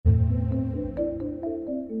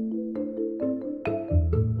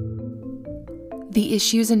The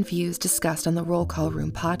issues and views discussed on the Roll Call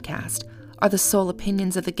Room podcast are the sole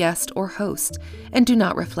opinions of the guest or host and do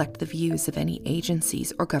not reflect the views of any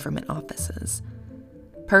agencies or government offices.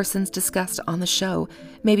 Persons discussed on the show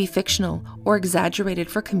may be fictional or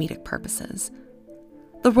exaggerated for comedic purposes.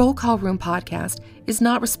 The Roll Call Room podcast is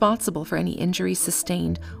not responsible for any injuries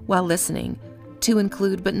sustained while listening, to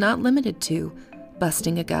include but not limited to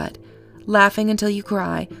busting a gut, laughing until you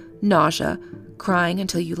cry, nausea, crying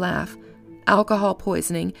until you laugh, alcohol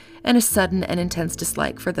poisoning, and a sudden and intense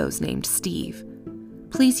dislike for those named Steve.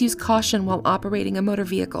 Please use caution while operating a motor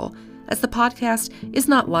vehicle, as the podcast is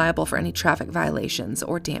not liable for any traffic violations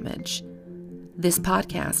or damage. This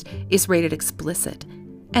podcast is rated explicit,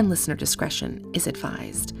 and listener discretion is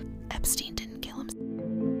advised. Epstein didn't kill himself.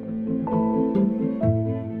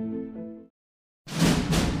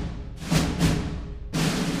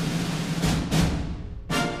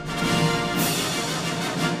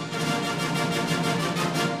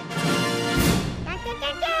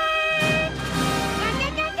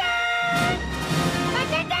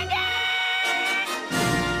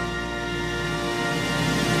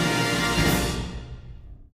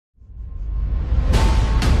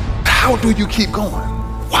 How do you keep going?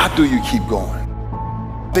 Why do you keep going?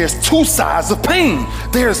 There's two sides of pain.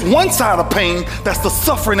 There's one side of pain that's the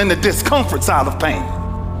suffering and the discomfort side of pain.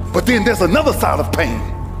 But then there's another side of pain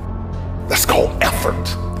that's called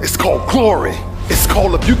effort. It's called glory. It's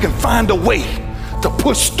called if you can find a way to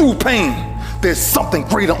push through pain, there's something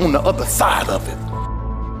greater on the other side of it.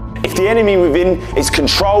 If the enemy within is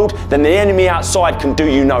controlled, then the enemy outside can do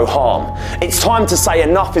you no harm. It's time to say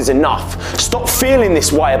enough is enough. Stop feeling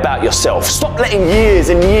this way about yourself. Stop letting years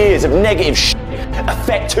and years of negative shit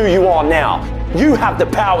affect who you are now. You have the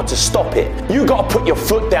power to stop it. You got to put your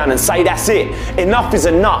foot down and say that's it. Enough is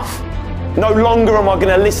enough. No longer am I going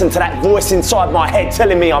to listen to that voice inside my head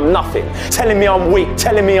telling me I'm nothing, telling me I'm weak,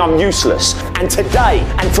 telling me I'm useless. And today,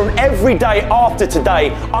 and from every day after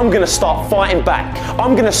today, I'm going to start fighting back.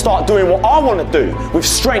 I'm going to start doing what I want to do with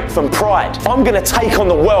strength and pride. I'm going to take on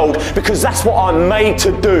the world because that's what I'm made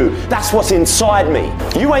to do. That's what's inside me.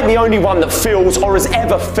 You ain't the only one that feels or has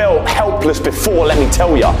ever felt helpless before, let me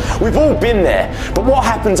tell you. We've all been there, but what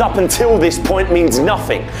happens up until this point means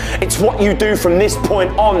nothing. It's what you do from this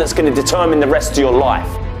point on that's going to determine the rest of your life.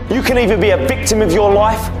 You can either be a victim of your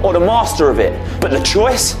life or the master of it, but the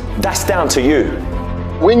choice, that's down to you.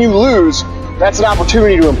 When you lose, that's an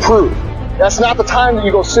opportunity to improve. That's not the time that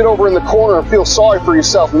you go sit over in the corner and feel sorry for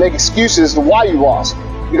yourself and make excuses as to why you lost.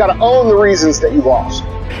 You got to own the reasons that you lost.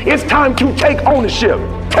 It's time to take ownership.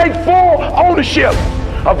 Take full ownership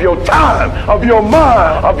of your time, of your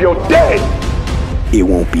mind, of your day. It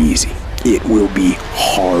won't be easy. It will be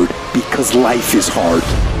hard because life is hard.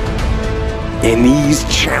 And these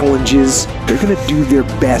challenges, they're going to do their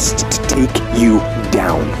best to take you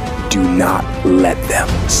down. Do not let them.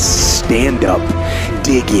 Stand up,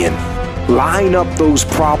 dig in, line up those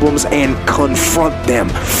problems and confront them.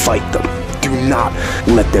 Fight them. Do not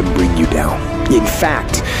let them bring you down. In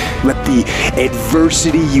fact, let the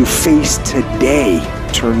adversity you face today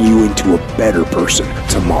turn you into a better person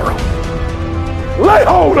tomorrow. Lay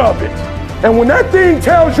hold of it. And when that thing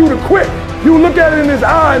tells you to quit, you look at it in his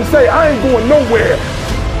eye and say, I ain't going nowhere.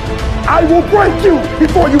 I will break you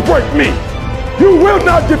before you break me. You will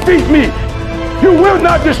not defeat me. You will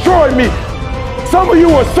not destroy me. Some of you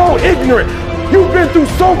are so ignorant. You've been through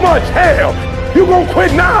so much hell. You gonna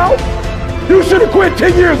quit now? You should have quit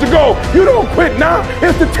 10 years ago. You don't quit now.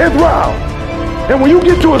 It's the 10th round. And when you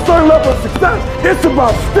get to a certain level of success, it's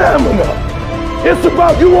about stamina. It's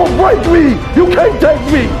about you won't break me. You can't take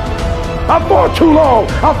me. I fought too long.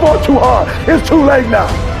 I fought too hard. It's too late now.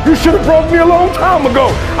 You should have broke me a long time ago.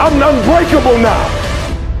 I'm unbreakable now.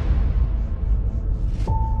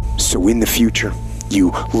 So in the future,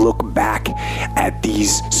 you look back at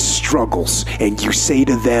these struggles and you say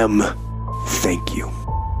to them, thank you.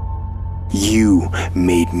 You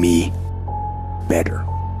made me better.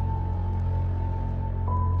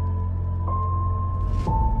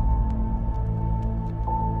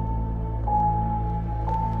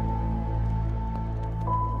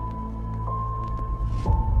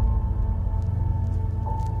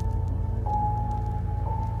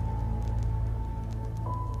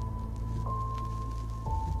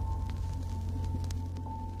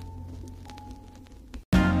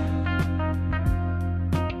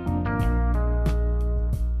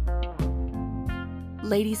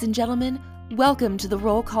 Ladies and gentlemen, welcome to the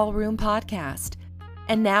Roll Call Room podcast.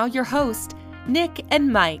 And now your host, Nick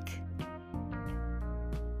and Mike.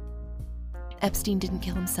 Epstein didn't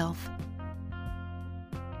kill himself.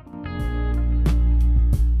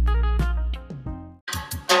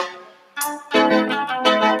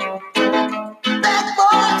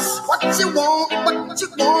 what you want, what you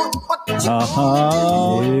want, what you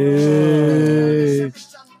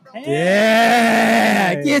want.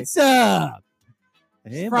 Yeah, gets up.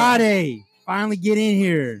 Hey, Friday. Finally get in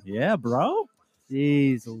here. Yeah, bro.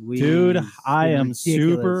 Jeez Louise. Dude, It's I been am ridiculous.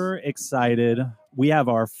 super excited. We have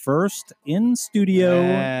our first in-studio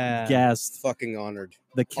Yeah. guest. Fucking honored.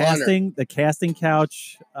 The casting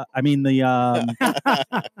couch. The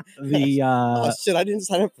Oh shit! I didn't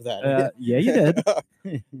sign up for that. yeah, you did.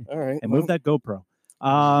 All right. And move that GoPro.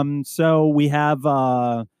 So we have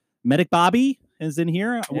Medic Bobby is in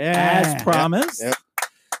here as promised. Yep.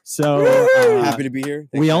 So Happy to be here.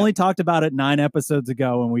 Thanks, we man. only talked about it 9 episodes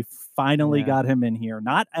ago, and we finally got him in here.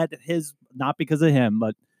 Not because of him,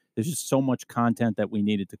 but there's just so much content that we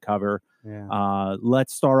needed to cover. Yeah.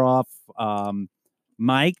 Let's start off.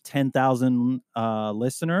 Mike, 10,000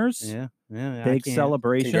 listeners. Yeah. Big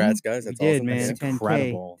celebration. Congrats, guys. That's We did, awesome. man. That's 10K,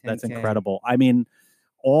 incredible. That's 10K. incredible. I mean,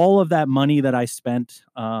 all of that money that I spent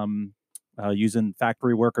using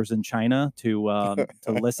factory workers in China to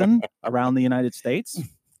listen around the United States.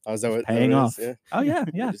 Oh, is that what Paying that off. is? Yeah. Oh yeah,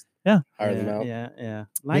 yeah, Just yeah. hire them out. Yeah.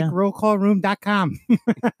 Like rollcallroom.com.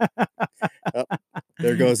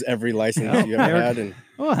 There goes every license you ever had. And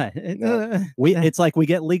What? It's like we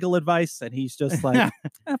get legal advice, and he's just like,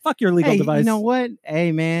 "Fuck your legal Hey, device." you know what?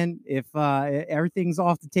 Hey, man, if everything's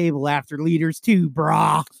off the table after Leaders 2,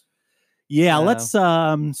 brah. Yeah, let's.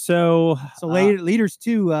 So Leaders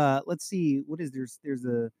 2. Let's see. What is there's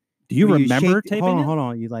a. do you where remember shake- taping it? Hold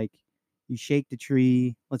on. You shake the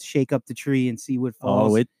tree. Let's shake up the tree and see what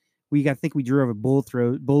falls. Oh, I think we drove a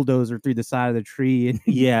bulldozer through the side of the tree. And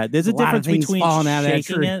yeah. There's a a lot of difference things between falling out of that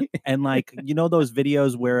shaking tree. it and those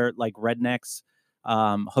videos where like rednecks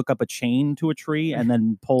hook up a chain to a tree and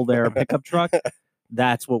then pull their pickup truck.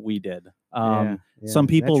 That's what we did. Some that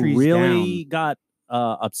people tree's really got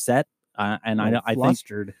upset, and I think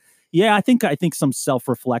flustered. yeah, I think some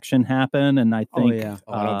self-reflection happened, and I think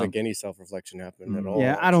I don't think any self-reflection happened at all.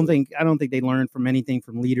 Yeah, I don't think they learned from anything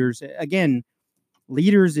from Leaders. Again,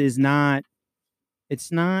 Leaders is not.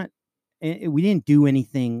 It's not. We didn't do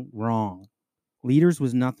anything wrong. Leaders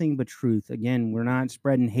was nothing but truth. Again, we're not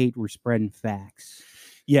spreading hate. We're spreading facts.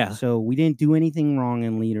 yeah. So we didn't do anything wrong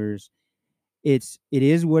in Leaders. It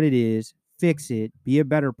is what it is. Fix it. Be a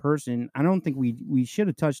better person. I don't think we should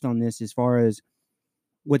have touched on this as far as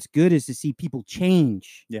what's good is to see people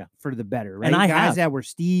change for the better, right? And I guys have. that were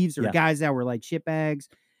Steves or guys that were like shitbags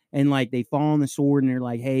and like they fall on the sword and they're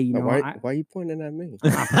like, hey, you know, why are you pointing at me?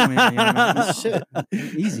 I'm not pointing at you, man. Shit.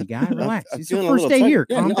 Easy, guy. Relax. I'm It's the feeling a first little day tug- here.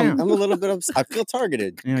 Yeah, Calm no, down. I'm a little bit upset. I feel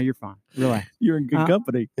targeted. You know, you're fine. Relax. You're in good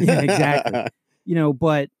company. Yeah, exactly. You know,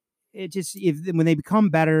 but it just when they become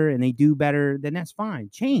better and they do better, then that's fine.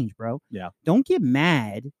 Change, bro. Yeah. Don't Get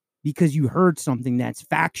mad because you heard something that's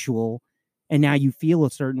factual and now you feel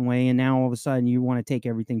a certain way and now all of a sudden you want to take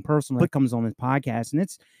everything personal that comes on this podcast. And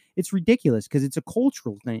it's ridiculous because it's a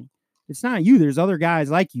cultural thing. It's not you. There's other guys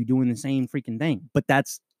like you doing the same freaking thing. But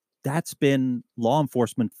that's been law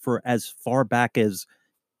enforcement for as far back as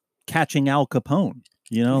catching Al Capone.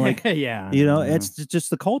 You know, like it's just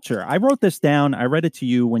the culture. I wrote this down. I read it to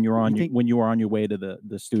you when you were on your way to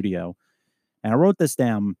the studio, and I wrote this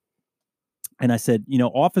down. And I said,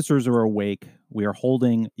 officers are awake. We are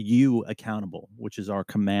holding you accountable, which is our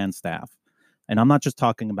command staff. And I'm not just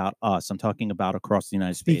talking about us. I'm talking about across the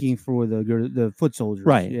United States. Speaking for the foot soldiers,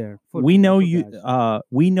 right? Yeah, we know you.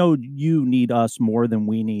 We know you need us more than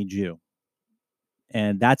we need you.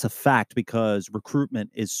 And that's a fact because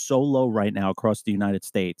recruitment is so low right now across the United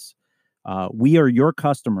States. We are your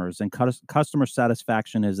customers, and customer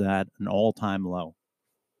satisfaction is at an all-time low.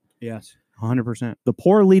 Yes, 100%. The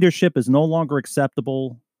poor leadership is no longer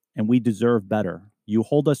acceptable, and we deserve better. You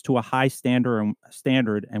hold us to a high standard,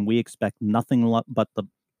 and we expect nothing but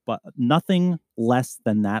nothing less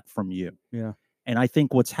than that from you. Yeah. And I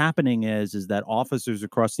think what's happening is that officers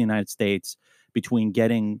across the United States, between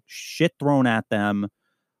getting shit thrown at them,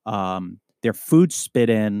 their food spit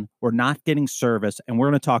in, or not getting service, and we're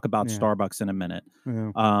going to talk about Starbucks in a minute.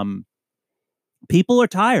 Yeah. People are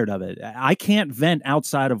tired of it. I can't vent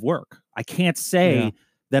outside of work. I can't say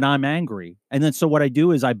that I'm angry. And then so what I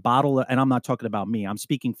do is I bottle it, and I'm not talking about me. I'm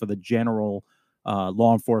speaking for the general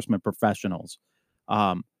law enforcement professionals.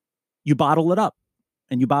 You bottle it up.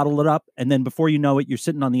 And then before you know it, you're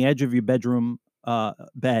sitting on the edge of your bedroom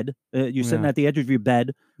bed. You're sitting at the edge of your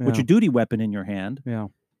bed with your duty weapon in your hand. Yeah.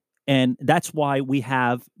 And that's why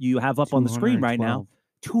you have up on the screen right now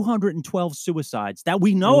 212 suicides that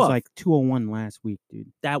we know it was of. like 201 last week,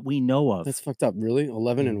 dude. That we know of. That's fucked up. Really?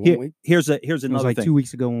 11 in 1 week? Here's another it was like thing. 2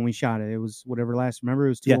 weeks ago when we shot it. It was whatever last. Remember, it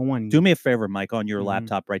was 201. Do me a favor, Mike, on your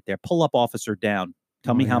laptop right there. Pull up Officer Down.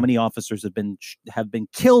 Tell me how many officers have been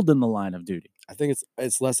killed in the line of duty. I think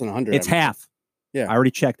it's less than 100. It's half. Yeah, I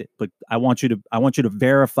already checked it, but I want you to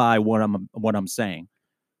verify what I'm saying.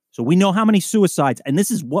 So we know how many suicides, and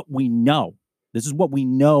this is what we know. This is what we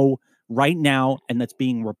know right now, and that's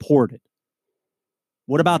being reported.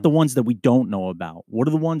 What about the ones that we don't know about? What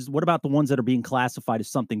about the ones that are being classified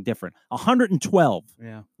as something different? 112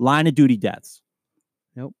 line of duty deaths.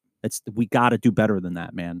 Nope. We got to do better than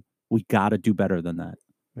that, man. We got to do better than that.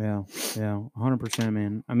 Yeah, 100%,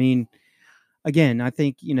 man. I mean, again, I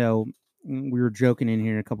think, we were joking in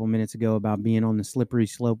here a couple minutes ago about being on the slippery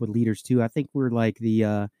slope with leaders too. I think we're like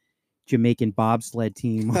the Jamaican bobsled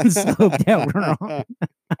team on the slope that we're on.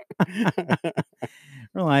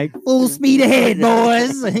 We're like, full speed ahead,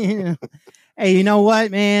 boys. Hey, you know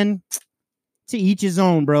what, man? To each his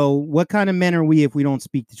own, bro. What kind of men are we if we don't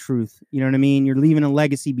speak the truth? You know what I mean? You're leaving a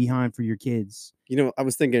legacy behind for your kids. I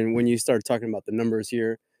was thinking when you started talking about the numbers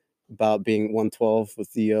here about being 112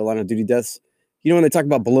 with the line of duty deaths, when they talk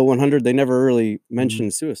about below 100, they never really mention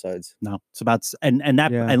suicides. No, it's about and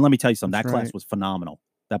let me tell you something. That class was phenomenal.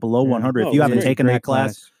 That below 100. If you haven't taken that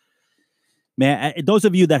class, man, those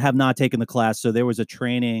of you that have not taken the class, so there was a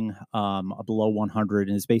training below 100,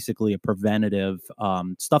 and it's basically a preventative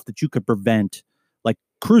stuff that you could prevent. Like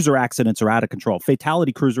cruiser accidents are out of control.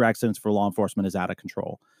 Fatality cruiser accidents for law enforcement is out of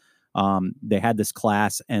control. They had this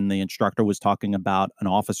class, and the instructor was talking about an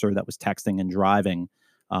officer that was texting and driving.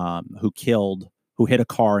 Who hit a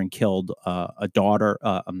car and killed a daughter,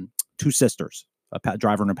 two sisters, a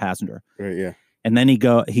driver and a passenger. Right, yeah. And then he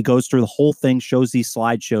goes through the whole thing, shows these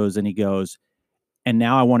slideshows, and he goes, and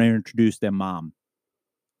now I want to introduce their mom.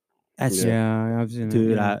 That's I've seen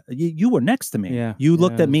dude. it, You were next to me. Yeah, you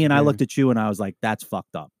looked at me, and I looked at you, and I was like, "That's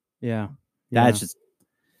fucked up." Yeah, that's just.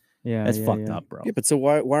 Yeah, that's fucked up, bro. Yeah, but so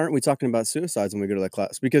why aren't we talking about suicides when we go to that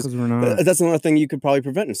class? Because we're not. That's another thing you could probably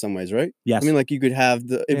prevent in some ways, right? Yes. I mean, like you could have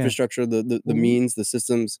the infrastructure, the means, the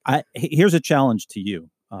systems. Here's a challenge to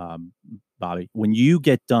you, Bobby. When you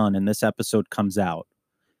get done and this episode comes out,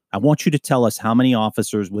 I want you to tell us how many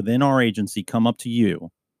officers within our agency come up to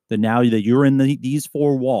you that now that you're in these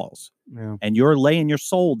four walls and you're laying your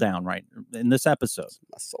soul down right in this episode.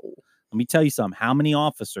 My soul. Let me tell you something. How many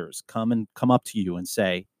officers come up to you and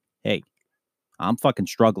say, "Hey, I'm fucking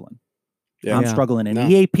struggling. I'm struggling, and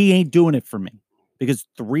EAP ain't doing it for me," because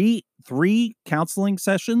three counseling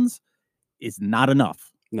sessions is not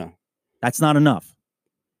enough. No, that's not enough.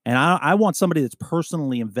 And I want somebody that's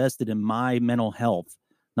personally invested in my mental health,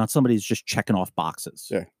 not somebody that's just checking off boxes.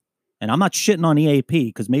 Yeah. And I'm not shitting on EAP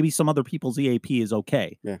because maybe some other people's EAP is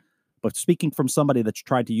okay. Yeah. But speaking from somebody that's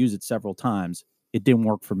tried to use it several times, it didn't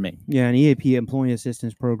work for me. Yeah, an EAP, Employee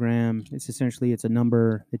Assistance Program. It's essentially a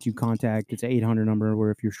number that you contact. It's an 800 number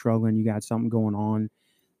where if you're struggling, you got something going on.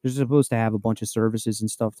 They're supposed to have a bunch of services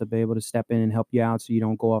and stuff to be able to step in and help you out so you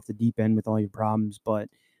don't go off the deep end with all your problems. But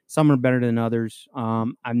some are better than others.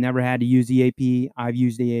 I've never had to use EAP. I've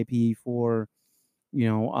used EAP for,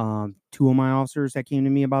 two of my officers that came to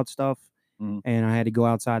me about stuff. And I had to go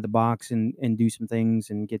outside the box and do some things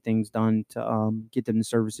and get things done to get them the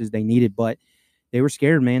services they needed. But they were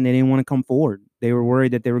scared, man. They didn't want to come forward. They were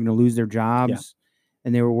worried that they were going to lose their jobs,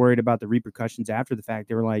 and they were worried about the repercussions after the fact.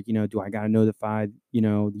 They were like, do I got to notify,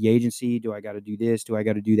 the agency? Do I got to do this? Do I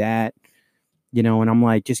got to do that? And I'm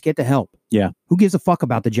like, just get the help. Yeah. Who gives a fuck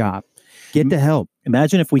about the job? Get the help.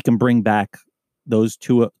 Imagine if we can bring back those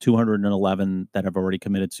 211 that have already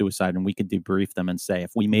committed suicide, and we could debrief them and say,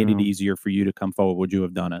 if we made it easier for you to come forward, would you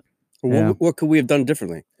have done it? What could we have done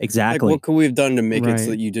differently? Exactly. Like, what could we have done to make it so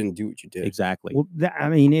that you didn't do what you did? Exactly. Well,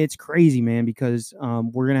 it's crazy, man, because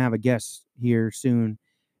we're going to have a guest here soon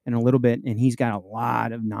in a little bit, and he's got a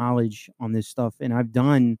lot of knowledge on this stuff. And I've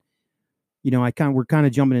done, we're kind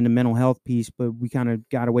of jumping into mental health piece, but we kind of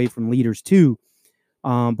got away from leaders too.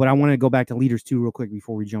 But I want to go back to leaders too real quick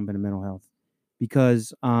before we jump into mental health,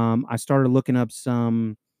 because I started looking up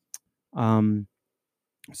some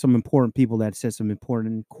important people that said some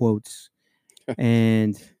important quotes,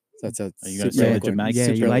 and that's are you gonna say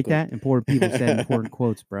it, you like that? Important people said important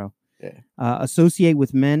quotes, bro. Yeah. Associate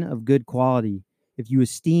with men of good quality if you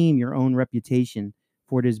esteem your own reputation,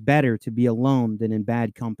 for it is better to be alone than in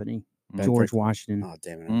bad company. George Washington. Oh,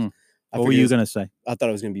 damn it. What were you going to say? I thought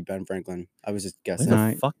it was going to be Ben Franklin. I was just guessing.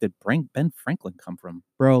 Where the fuck did Ben Franklin come from?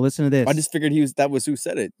 Bro, listen to this. I just figured that was who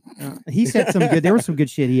said it. He said some good. There was some good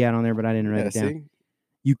shit he had on there, but I didn't write it down. See?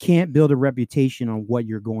 You can't build a reputation on what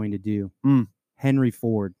you're going to do. Henry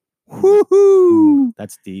Ford. Woohoo!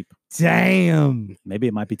 That's deep. Damn. Maybe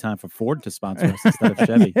it might be time for Ford to sponsor us instead of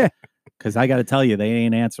Chevy. Because I got to tell you, they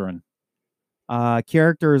ain't answering.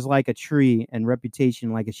 Character is like a tree and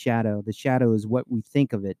reputation like a shadow. The shadow is what we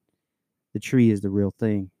think of it. The tree is the real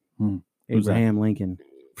thing. Abraham Lincoln.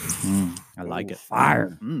 I like it.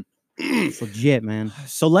 Fire. It's legit, man.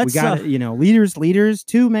 So let's we got leaders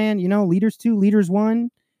too, man. Leaders 2, leaders 1.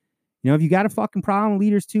 If you got a fucking problem,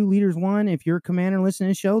 leaders 2, leaders 1. If you're a commander listening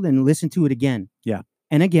to the show, then listen to it again. Yeah.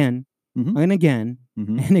 And again, and again,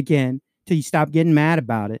 and again, till you stop getting mad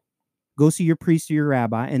about it. Go see your priest or your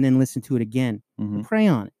rabbi, and then listen to it again. And pray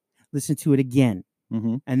on it. Listen to it again,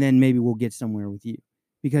 and then maybe we'll get somewhere with you.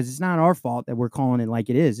 Because it's not our fault that we're calling it like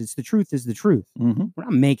it is. It's the truth is the truth. We're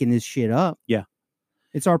not making this shit up. Yeah.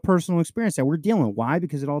 It's our personal experience that we're dealing with. Why?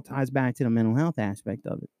 Because it all ties back to the mental health aspect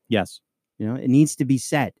of it. Yes. It needs to be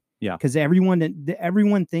said. Yeah. Because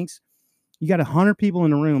everyone thinks you got 100 people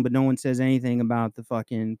in the room, but no one says anything about the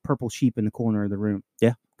fucking purple sheep in the corner of the room.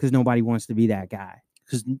 Yeah. Because nobody wants to be that guy.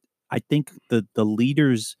 Because I think the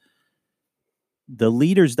leaders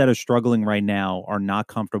that are struggling right now are not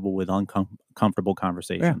comfortable with uncomfortable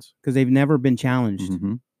conversations. Because they've never been challenged.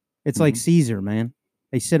 It's like Caesar, man.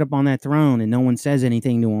 They sit up on that throne and no one says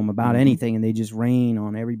anything to them about anything, and they just reign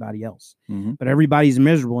on everybody else. But everybody's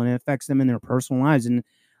miserable, and it affects them in their personal lives. And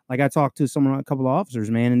like I talked to a couple of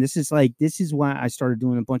officers, man, and this is why I started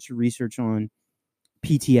doing a bunch of research on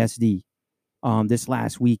PTSD this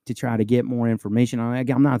last week to try to get more information on it.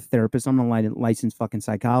 I'm not a therapist. I'm not a licensed fucking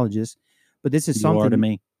psychologist, but this is something. You are to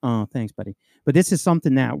me. Oh, thanks, buddy. But this is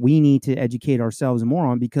something that we need to educate ourselves more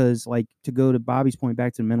on, because, like, to go to Bobby's point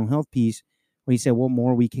back to the mental health piece, when he said, what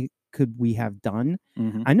more could we have done?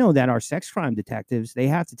 I know that our sex crime detectives, they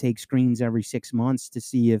have to take screens every 6 months to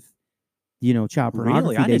see if, child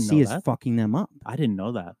pornography they see is fucking them up. I didn't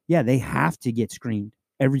know that. Yeah, they have to get screened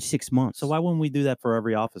every 6 months. So why wouldn't we do that for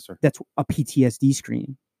every officer? That's a PTSD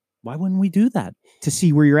screening. Why wouldn't we do that? To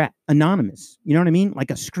see where you're at. Anonymous. You know what I mean?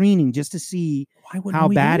 Like a screening just to see how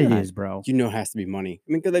bad it is, bro. It has to be money.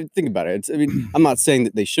 I mean, because think about it. I'm not saying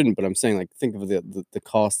that they shouldn't, but I'm saying, like, think of the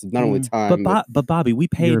cost of not only time. But Bobby, we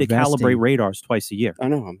pay to calibrate radars twice a year. I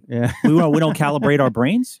know. Yeah. we don't calibrate our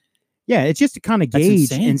brains? Yeah, it's just to kind of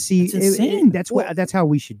gauge and see. That's insane. That's how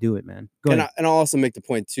we should do it, man. Go ahead. And I'll also make the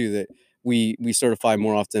point, too, that we certify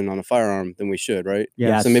more often on a firearm than we should, right?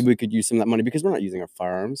 Yeah. So maybe we could use some of that money, because we're not using our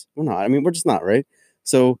firearms. We're not. I mean, we're just not, right?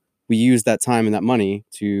 So we use that time and that money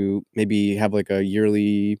to maybe have like a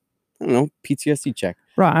yearly, PTSD check.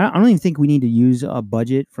 Bro, I don't even think we need to use a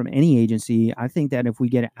budget from any agency. I think that if we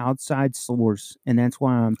get an outside source, and that's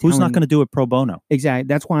why who's not going to do it pro bono? Exactly.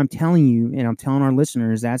 That's why I'm telling you, and I'm telling our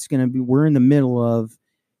listeners, we're in the middle of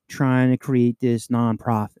trying to create this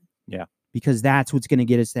nonprofit. Yeah. Because that's what's going to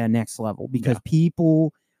get us to that next level. Because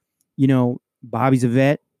people, Bobby's a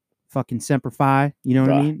vet, fucking Semper Fi, you know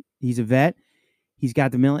what I mean? He's a vet. He's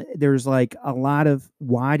got there's like a lot of,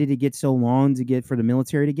 why did it get so long for the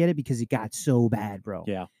military to get it? Because it got so bad, bro.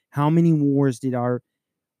 Yeah. How many wars did our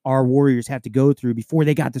warriors have to go through before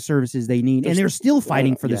they got the services they need? And they're still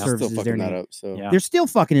fighting for the services they're needing. They're still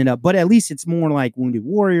fucking it up, but at least it's more like Wounded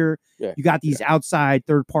Warrior. Yeah. You got these outside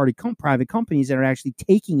third-party private companies that are actually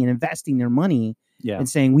taking and investing their money and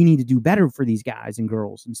saying, we need to do better for these guys and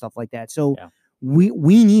girls and stuff like that. So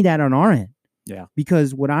we need that on our end. Yeah.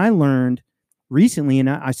 Because what I learned recently, and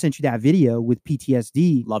I sent you that video with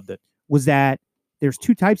PTSD. Loved it. Was that there's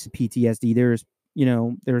two types of PTSD. There's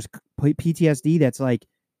PTSD that's like,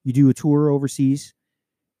 you do a tour overseas,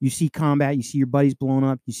 you see combat, you see your buddies blown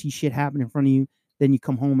up, you see shit happen in front of you, then you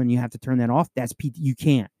come home and you have to turn that off. That's you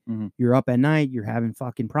can't. You're up at night, you're having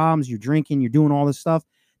fucking problems, you're drinking, you're doing all this stuff.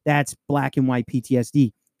 That's black and white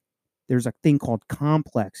PTSD. There's a thing called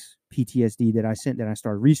complex PTSD that I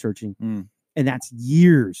started researching. And that's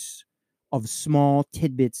years of small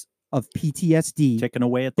tidbits of PTSD taken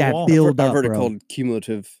away at the wall. Build up. I've heard it called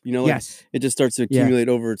cumulative. Yes. It just starts to accumulate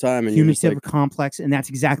over time, and cumulative complex, and that's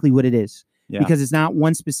exactly what it is. Yeah. Because it's not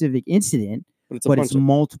one specific incident, but it's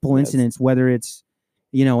multiple incidents. Whether it's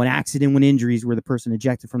an accident with injuries where the person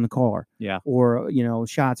ejected from the car, or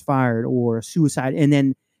shots fired, or suicide, and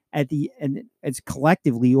then and it's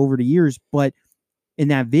collectively over the years. But in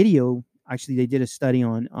that video, actually, they did a study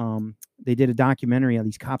on they did a documentary on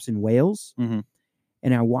these cops in Wales.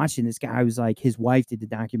 And I watched it. This guy was like, his wife did the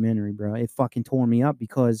documentary, bro. It fucking tore me up,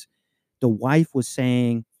 because the wife was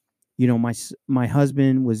saying, my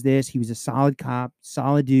husband was this. He was a solid cop,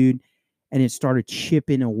 solid dude. And it started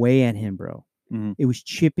chipping away at him, bro. It was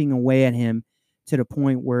chipping away at him to the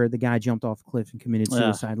point where the guy jumped off a cliff and committed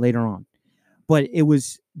suicide later on. But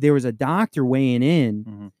there was a doctor weighing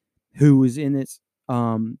in who was in this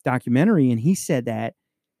documentary. And he said that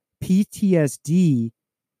PTSD,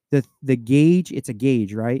 the gauge, it's a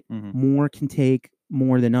gauge, right? More can take,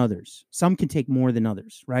 more than others. Some can take more than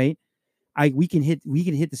others, right? We can hit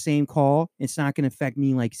the same call. It's not going to affect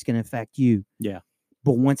me like it's going to affect you. Yeah.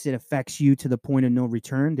 But once it affects you to the point of no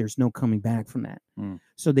return, there's no coming back from that.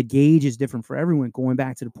 So the gauge is different for everyone. Going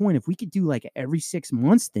back to the point, if we could do like every 6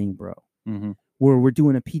 months thing, bro, where we're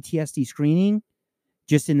doing a PTSD screening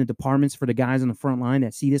just in the departments for the guys on the front line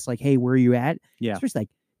that see this, like, hey, where are you at? Yeah. Especially like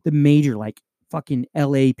the major, like fucking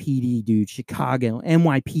LAPD, dude, Chicago,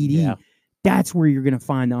 NYPD. Yeah. That's where you're going to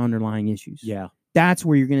find the underlying issues. Yeah. That's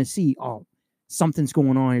where you're going to see, oh, something's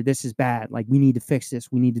going on here. This is bad. Like, we need to fix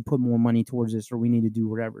this. We need to put more money towards this, or we need to do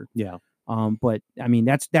whatever. Yeah. But I mean,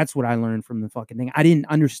 that's what I learned from the fucking thing. I didn't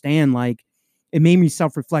understand, like, it made me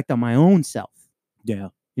self-reflect on my own self. Yeah.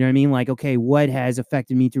 You know what I mean? Like, okay, what has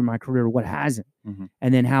affected me through my career? What hasn't?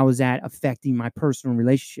 And then how is that affecting my personal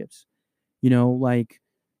relationships? You know, like,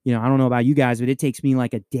 you know, I don't know about you guys, but it takes me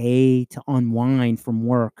like a day to unwind from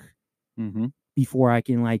work before I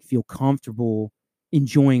can like feel comfortable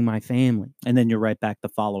enjoying my family. And then you're right back the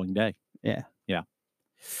following day. Yeah. Yeah.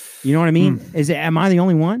 You know what I mean? Am I the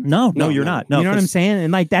only one? No, you're not. No, you know what I'm saying?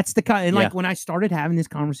 And like, that's the kind, and like Yeah. when I started having this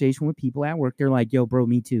conversation with people at work, they're like, yo, bro,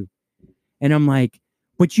 me too. And I'm like,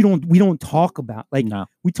 but we don't talk about, like,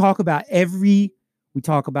 we talk about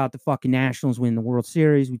the fucking Nationals winning the World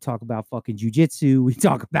Series. We talk about fucking jujitsu. We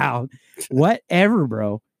talk about whatever,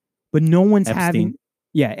 bro. But no one's having,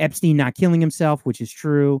 Epstein not killing himself, which is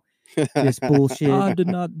true. This bullshit. I did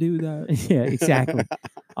not do that. Yeah, exactly.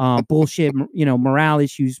 Bullshit, you know, morale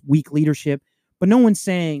issues, weak leadership. But no one's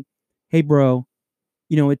saying, hey, bro,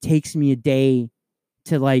 you know, it takes me a day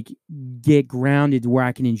to like get grounded where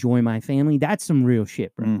I can enjoy my family. That's some real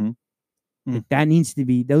shit, bro. Like, that needs to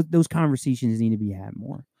be, those conversations need to be had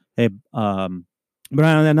more. Hey, but I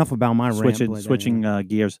don't know enough about my switching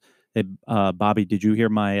gears. Hey, Bobby, did you hear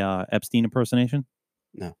my Epstein impersonation?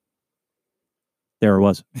 No. There it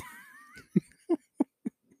was.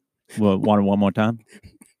 Well, want it one more time?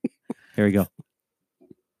 There you go.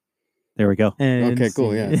 There we go. And okay,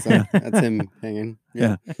 cool. Yeah, so that's him hanging.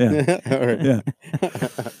 Yeah. All right. Yeah.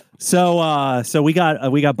 So we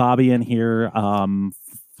got Bobby in here,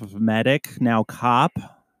 medic, now cop.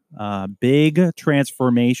 Big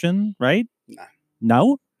transformation, right?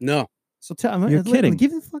 No. So tell You're kidding.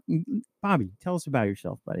 Give the fucking Bobby. Tell us about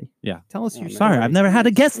yourself, buddy. Yeah. Tell us your Sorry, I've never had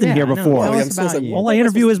a guest in here before. Tell us about you. All I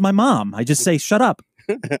interview is my mom. I just say, "Shut up."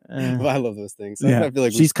 Well, I love those things. Yeah. I feel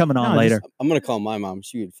like she's coming on later. I'm gonna call my mom.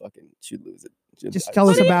 She'd lose it. Just tell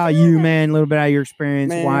us about you, man. A little bit about your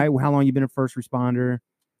experience. Man. How long you been a first responder?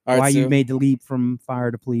 All right, why you made the leap from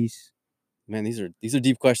fire to police? Man, these are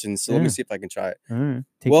deep questions. So let me see if I can try it. All right.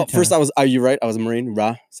 Well, first are you right? I was a Marine,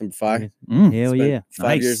 RA, Semper Fi. Hell yeah.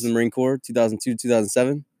 5 years in the Marine Corps, 2002,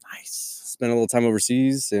 2007. Nice. Spent a little time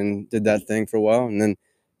overseas and did that thing for a while, and then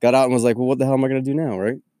got out and was like, well, what the hell am I gonna do now,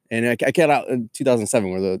 right? And I got out in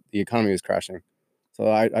 2007 where the economy was crashing.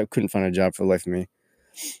 So I couldn't find a job for the life of me.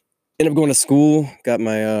 Ended up going to school, got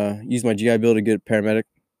my used my GI Bill to get a paramedic,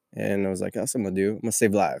 and I was like, that's what I'm gonna do. I'm gonna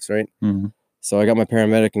save lives, right? So I got my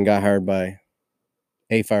paramedic and got hired by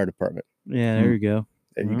a fire department. Yeah, there you go.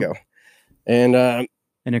 There you go. And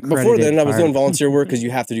before then, I was doing volunteer work because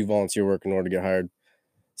you have to do volunteer work in order to get hired.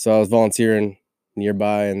 So I was volunteering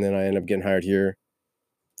nearby, and then I ended up getting hired here,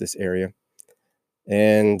 this area.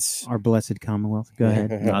 And our blessed Commonwealth. Go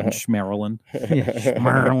ahead. Not Schmaryland.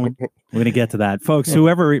 Schmaryland. We're going to get to that. Folks,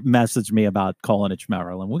 whoever messaged me about calling it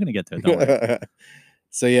Schmaryland, we're going to get to it. Don't worry.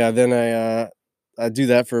 So yeah, then I do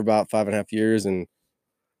that for about 5.5 years. And,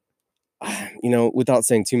 you know, without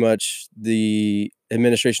saying too much, the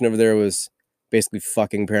administration over there was basically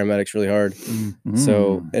fucking paramedics really hard.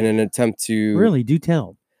 So in an attempt to... Really? Do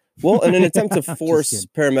tell. Well, in an attempt to force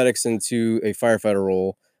paramedics into a firefighter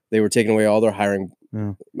role, they were taking away all their hiring,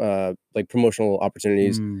 like promotional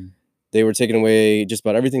opportunities. They were taking away just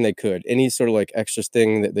about everything they could. Any sort of like extra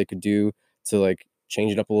thing that they could do to like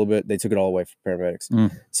change it up a little bit, they took it all away from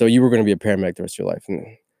paramedics. So you were going to be a paramedic the rest of your life. And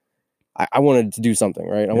I wanted to do something,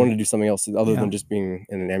 right? I wanted to do something else other than just being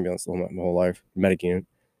in an ambulance my whole life, medic unit.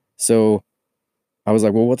 So I was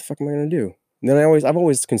like, well, what the fuck am I going to do? And then I've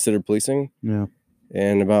always considered policing. Yeah.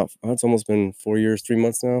 And it's almost been 4 years, 3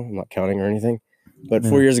 months now. I'm not counting or anything. But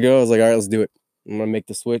 4 years ago, I was like, all right, let's do it. I'm going to make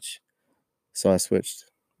the switch. So I switched.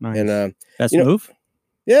 Nice. And best move?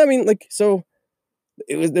 Yeah, I mean, like, so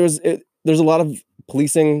there's a lot of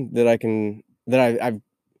policing that I've,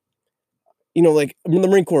 you know, like the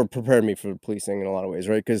Marine Corps prepared me for policing in a lot of ways,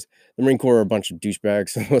 right? Because the Marine Corps are a bunch of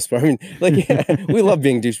douchebags for the most part. I mean, like, yeah, we love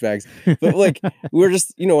being douchebags, but like, we're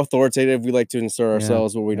just, you know, authoritative. We like to insert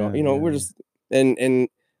ourselves where we don't, you know, we're just, and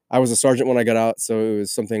I was a sergeant when I got out. So it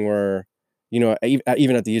was something where, you know,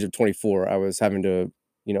 even at the age of 24, I was having to,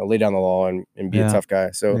 you know, lay down the law and be a tough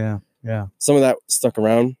guy. So some of that stuck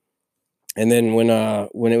around. And then when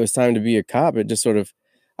it was time to be a cop, it just sort of,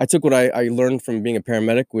 I took what I learned from being a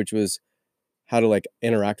paramedic, which was how to like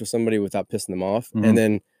interact with somebody without pissing them off. Mm-hmm. And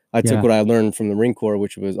then I took what I learned from the Marine Corps,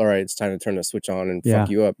 which was, all right, it's time to turn the switch on and fuck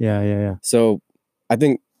you up. So I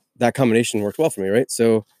think that combination worked well for me. Right.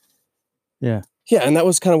 So yeah, and that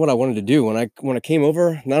was kind of what I wanted to do when I came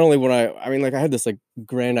over. Not only when I mean, like I had this like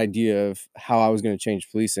grand idea of how I was going to change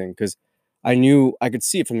policing, because I knew I could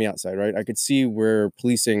see it from the outside, right? I could see where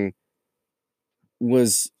policing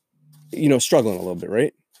was, you know, struggling a little bit,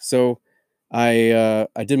 right? So I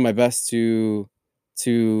did my best to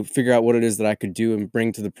figure out what it is that I could do and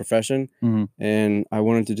bring to the profession, and I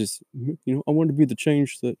wanted to just, you know, I wanted to be the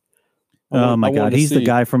change that. Oh my God, he's the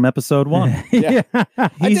guy from episode 1. He's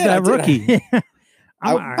that rookie.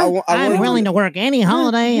 I'm willing to work any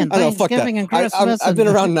holiday and Thanksgiving and Christmas. I've been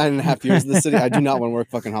around 9.5 years in the city. I do not want to work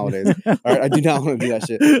fucking holidays. All right, I do not want to do that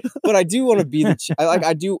shit. But I do want to be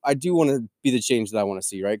I do want to be the change that I want to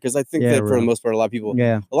see, right? Because I think that for the most part, a lot of people,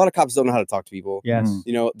 a lot of cops don't know how to talk to people. Yes,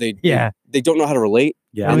 you know, they don't know how to relate.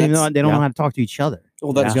 Yeah, they don't know how to talk to each other.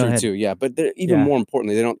 Well, that's true too. Yeah, but even more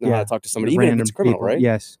importantly, they don't know how to talk to somebody, even if it's a criminal, right?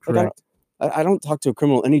 Yes, correct. I don't talk to a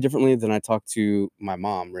criminal any differently than I talk to my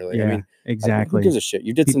mom, really. Yeah, I mean, exactly. Who gives a shit?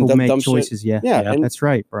 You did People some make dumb choices. shit. Yeah, that's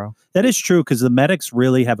right, bro. That is true, because the medics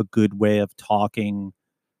really have a good way of talking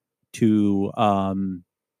to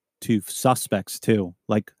suspects too.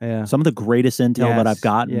 Like some of the greatest intel that I've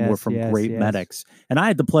gotten were from great medics. And I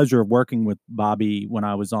had the pleasure of working with Bobby when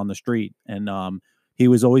I was on the street, and he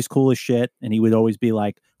was always cool as shit, and he would always be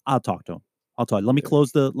like, "I'll talk to him. I'll talk. Let me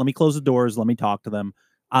close the doors. Let me talk to them.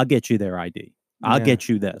 I'll get you their ID. I'll get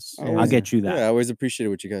you this. I'll get you that." Yeah, I always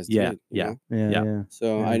appreciated what you guys did. Yeah.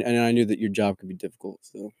 So I knew that your job could be difficult.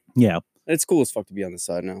 So yeah, it's cool as fuck to be on the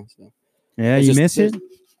side now. So yeah, you miss it?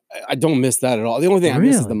 I don't miss that at all. The only thing I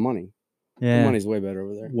miss is the money. Yeah, the money's way better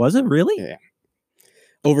over there. Was it really? Yeah.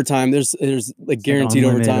 Overtime, there's like guaranteed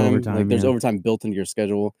overtime. Like there's overtime built into your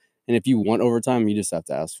schedule, and if you want overtime, you just have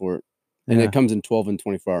to ask for it. And it comes in 12 and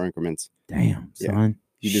 24-hour increments. Damn, son.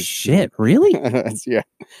 You just shit, really? Yeah.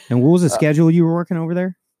 And what was the schedule you were working over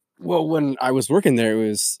there? Well, when I was working there, it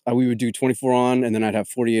was we would do 24 on, and then I'd have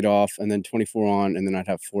 48 off, and then 24 on, and then I'd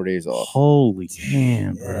have 4 days off. Holy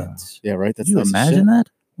damn, bro. Yeah, right. Can you imagine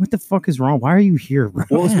that? What the fuck is wrong? Why are you here, bro?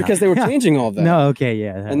 Well, it's because they were changing all that. No, okay,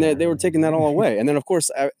 yeah. And they were taking that all away. And then, of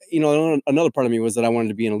course, you know, another part of me was that I wanted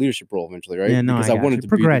to be in a leadership role eventually, right? Yeah, no, because I wanted to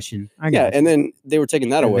progression. And then they were taking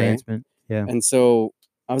that away. Yeah. And so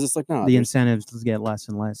I was just like, no. The incentives get less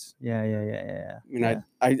and less. Yeah. I mean,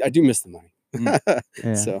 I do miss the money.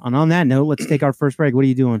 Yeah. So. And on that note, let's take our first break. What are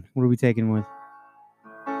you doing? What are we taking with?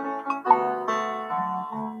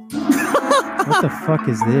 What the fuck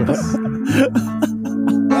is this?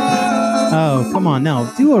 Oh, come on. No,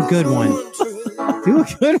 do a good one. Do a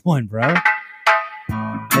good one, bro.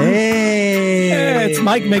 Hey. It's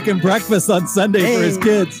Mike making breakfast on Sunday for his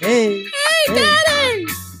kids. Hey, Daddy!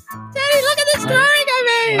 Daddy, look at this drawing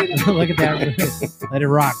I made! Look at that. Let it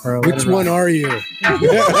rock, bro. Which one are you?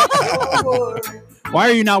 Why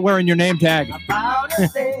are you not wearing your name tag?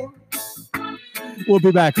 We'll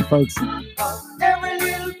be back, folks. Every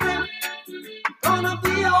little bit gonna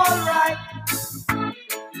be all right.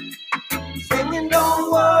 Singing,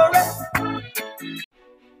 don't worry.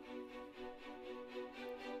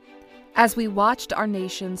 As we watched our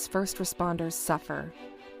nation's first responders suffer,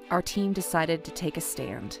 our team decided to take a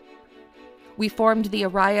stand. We formed the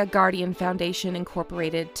Araya Guardian Foundation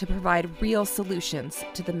Incorporated to provide real solutions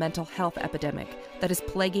to the mental health epidemic that is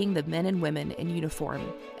plaguing the men and women in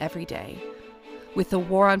uniform every day. With the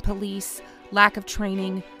war on police, lack of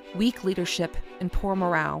training, weak leadership, and poor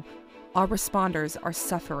morale, our responders are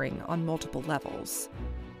suffering on multiple levels.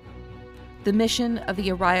 The mission of the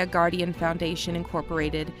Araya Guardian Foundation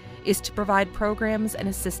Incorporated is to provide programs and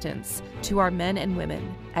assistance to our men and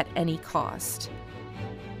women at any cost.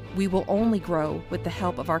 We will only grow with the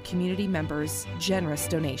help of our community members' generous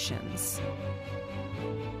donations.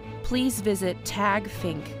 Please visit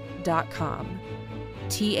tagfinc.com,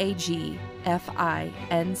 tagfinc.com,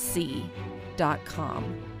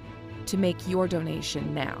 to make your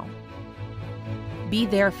donation now. Be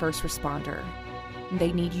their first responder.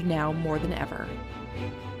 They need you now more than ever.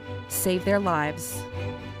 Save their lives,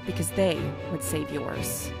 because they would save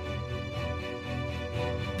yours.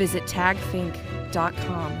 Visit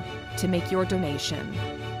tagfinc.com to make your donation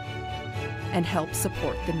and help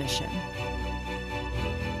support the mission.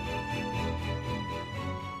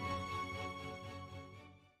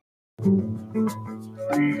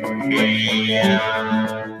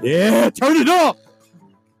 Yeah, turn it up.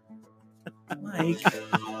 Mike.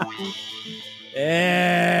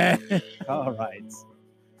 Yeah. All right.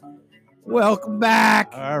 Welcome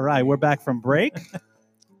back. All right, we're back from break.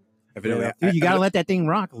 Dude, you gotta let that thing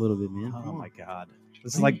rock a little bit, man. Oh my God,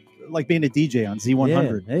 this is like being a DJ on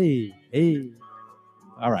Z100. Yeah. Hey.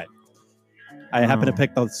 All right. I happen to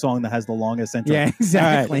pick the song that has the longest intro. Yeah,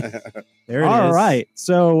 exactly. All right. There it is. All right.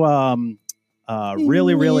 So,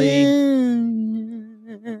 really.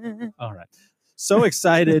 All right. So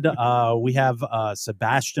excited. We have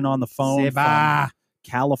Sebastian on the phone from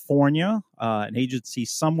California, an agency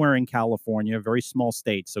somewhere in California, a very small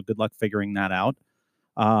state. So good luck figuring that out.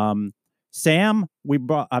 Sebastian, we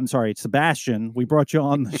brought you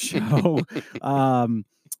on the show.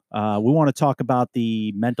 We want to talk about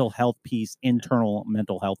the mental health piece, internal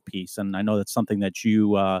mental health piece. And I know that's something that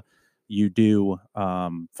you do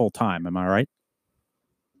full time. Am I right?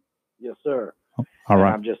 Yes, sir. All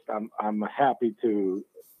right. I'm happy to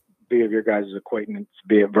be of your guys' acquaintance,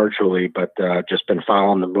 be it virtually, but just been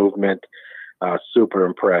following the movement. Super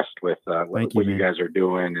impressed with what you guys are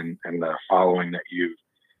doing and the following that you've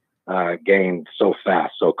gained so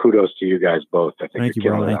fast. So kudos to you guys both. I think thank you,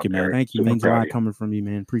 bro. Thank you, man. Thank you. Means a lot coming from you,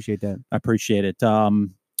 man. Appreciate that. I appreciate it.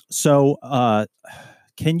 So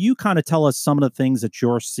can you kind of tell us some of the things that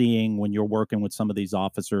you're seeing when you're working with some of these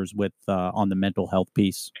officers with on the mental health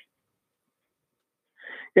piece?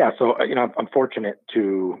 Yeah, so I'm fortunate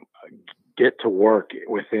to get to work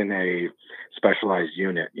within a specialized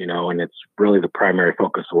unit, and it's really the primary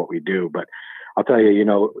focus of what we do. But I'll tell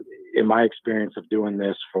you, in my experience of doing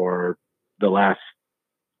this for the last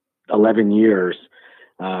 11 years,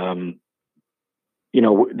 there's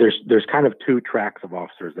kind of two tracks of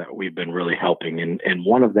officers that we've been really helping. And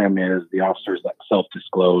one of them is the officers that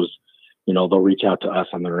self-disclose, they'll reach out to us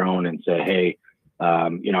on their own and say, hey,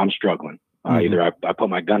 I'm struggling. Either I put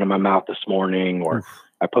my gun in my mouth this morning, or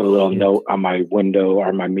I put a little note on my window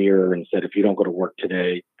or my mirror and said, if you don't go to work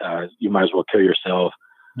today, you might as well kill yourself.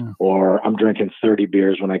 Or I'm drinking 30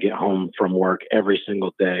 beers when I get home from work every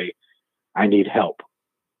single day. I need help.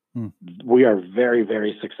 We are very,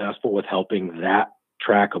 very successful with helping that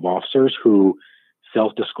track of officers who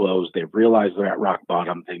self-disclose. They realize they're at rock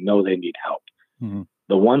bottom. They know they need help.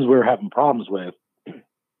 The ones we're having problems with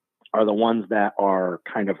are the ones that are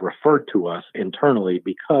kind of referred to us internally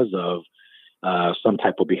because of some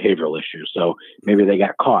type of behavioral issue. So maybe they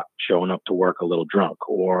got caught showing up to work a little drunk,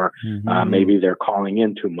 or maybe they're calling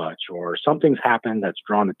in too much, or something's happened that's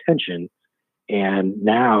drawn attention. And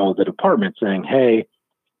now the department's saying, hey,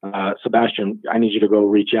 Sebastian, I need you to go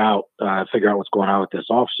reach out, figure out what's going on with this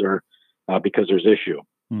officer because there's issue.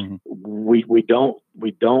 We don't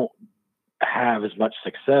have as much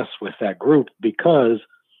success with that group because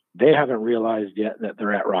they haven't realized yet that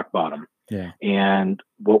they're at rock bottom. Yeah. And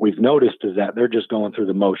what we've noticed is that they're just going through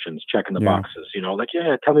the motions, checking the boxes, like,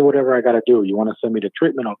 yeah, tell me whatever I got to do. You want to send me to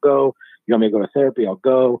treatment? I'll go. You want me to go to therapy? I'll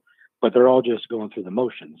go. But they're all just going through the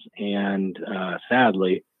motions. And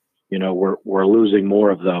sadly, we're losing more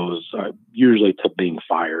of those, usually to being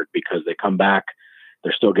fired, because they come back,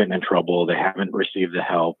 they're still getting in trouble. They haven't received the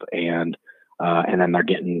help, and then they're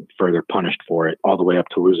getting further punished for it, all the way up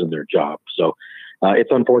to losing their job. So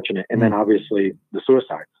it's unfortunate. And then obviously the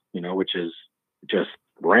suicides, which is just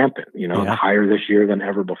rampant, higher this year than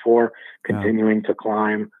ever before, continuing to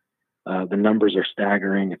climb. The numbers are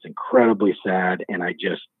staggering. It's incredibly sad. And I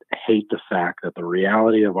just hate the fact that the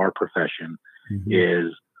reality of our profession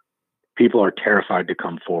is people are terrified to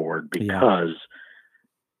come forward because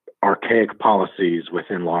archaic policies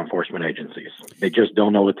within law enforcement agencies. They just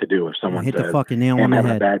don't know what to do if someone hit says, the fucking nail on the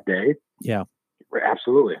having head. a bad day. Yeah.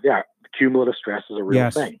 Absolutely. Yeah. Cumulative stress is a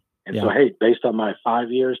real thing. And so, hey, based on my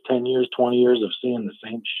 5 years, 10 years, 20 years of seeing the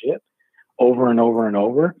same shit over and over and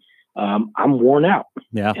over, I'm worn out.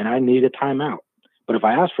 Yeah. And I need a timeout. But if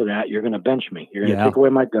I ask for that, you're going to bench me. You're going to take away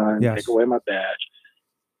my gun, take away my badge,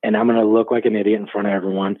 and I'm going to look like an idiot in front of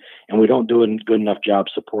everyone. And we don't do a good enough job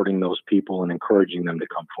supporting those people and encouraging them to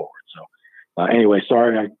come forward. So anyway,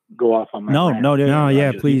 sorry I go off on my rant. No,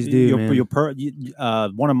 yeah, please do.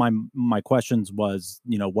 One of my questions was,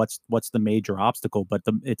 what's the major obstacle? But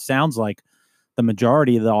it sounds like the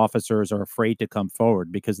majority of the officers are afraid to come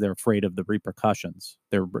forward because they're afraid of the repercussions.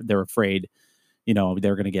 They're afraid,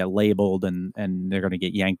 they're going to get labeled and they're going to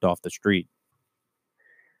get yanked off the street.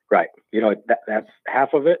 Right. That's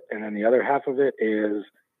half of it. And then the other half of it is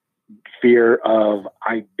fear of,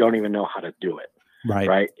 I don't even know how to do it.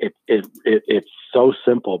 Right. It's so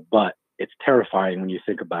simple, but it's terrifying when you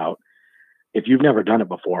think about, if you've never done it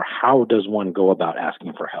before, how does one go about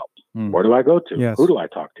asking for help? Where do I go to? Yes. Who do I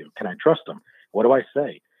talk to? Can I trust them? What do I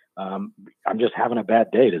say? I'm just having a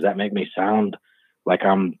bad day. Does that make me sound like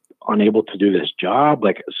I'm unable to do this job?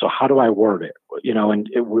 Like, so how do I word it? And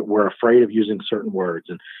we're afraid of using certain words.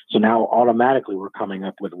 And so now automatically we're coming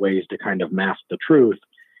up with ways to kind of mask the truth.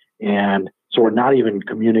 And so we're not even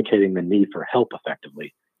communicating the need for help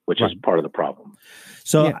effectively, which is part of the problem.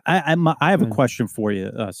 So I have a question for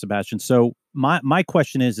you, Sebastian. So my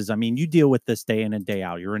question is, I mean, you deal with this day in and day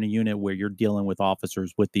out. You're in a unit where you're dealing with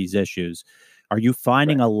officers with these issues. Are you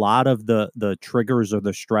finding a lot of the triggers or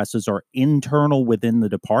the stresses are internal within the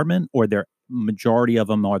department, or their majority of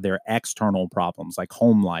them are their external problems like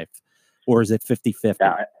home life, or is it 50-50?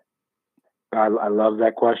 Yeah, I love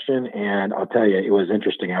that question. And I'll tell you, it was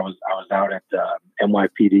interesting. I was out at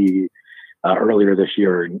NYPD earlier this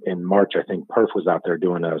year in March. I think Perf was out there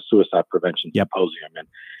doing a suicide prevention symposium,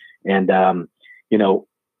 and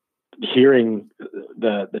hearing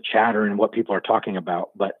the chatter and what people are talking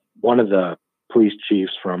about. But one of the police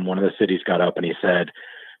chiefs from one of the cities got up and he said,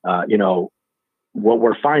 what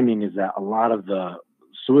we're finding is that a lot of the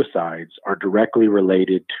suicides are directly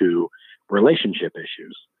related to relationship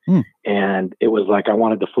issues. And it was like I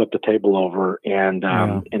wanted to flip the table over and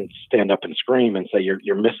stand up and scream and say,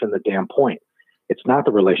 you're missing the damn point. It's not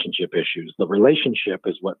the relationship issues. The relationship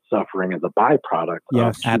is what's suffering as a byproduct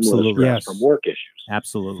of absolutely stress from work issues.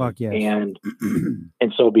 Absolutely. Fuck yes.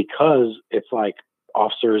 And so because it's like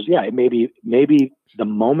officers, maybe the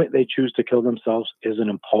moment they choose to kill themselves is an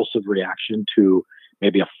impulsive reaction to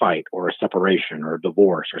maybe a fight or a separation or a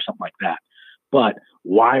divorce or something like that. But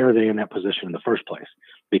why are they in that position in the first place?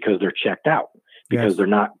 Because they're checked out, because they're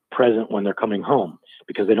not present when they're coming home,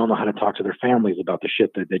 because they don't know how to talk to their families about the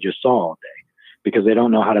shit that they just saw all day, because they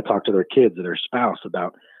don't know how to talk to their kids or their spouse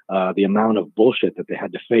about the amount of bullshit that they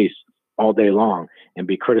had to face all day long and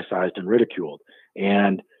be criticized and ridiculed.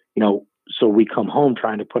 And, so we come home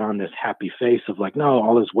trying to put on this happy face of like, no,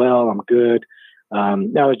 all is well, I'm good.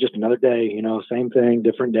 No, it's just another day, same thing,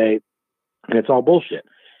 different day. And it's all bullshit.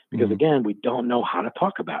 Because again, we don't know how to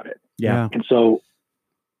talk about it. Yeah. And so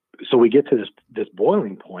we get to this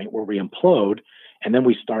boiling point where we implode, and then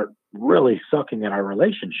we start really sucking at our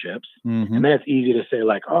relationships. And then it's easy to say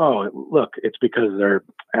like, oh, look, it's because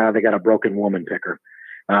they got a broken woman picker.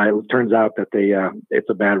 It turns out that it's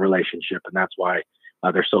a bad relationship, and that's why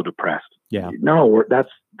they're so depressed. Yeah. No,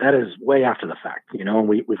 that is way after the fact, and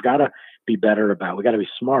we've got to be better we got to be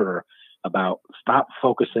smarter about stop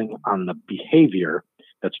focusing on the behavior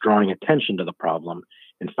that's drawing attention to the problem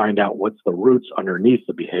and find out what's the roots underneath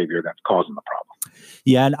the behavior that's causing the problem.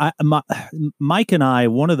 Yeah, and Mike and I,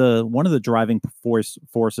 one of the driving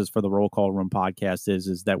forces for the Roll Call Room podcast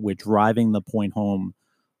is that we're driving the point home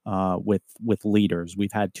with leaders.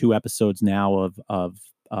 We've had 2 episodes now of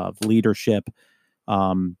leadership.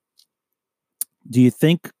 Do you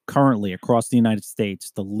think currently across the United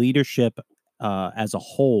States, the leadership as a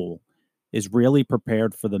whole is really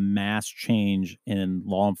prepared for the mass change in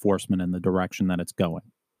law enforcement and the direction that it's going?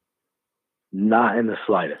 Not in the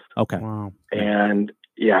slightest. Okay. Wow. And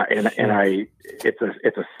it's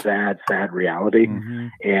a sad reality.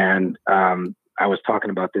 And I was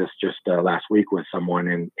talking about this just last week with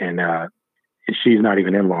someone, and she's not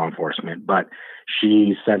even in law enforcement, but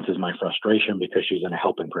she senses my frustration because she's in a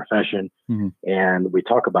helping profession. And we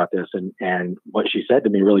talk about this, and what she said to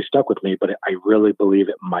me really stuck with me, but I really believe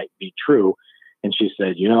it might be true. And she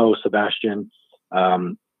said, Sebastian,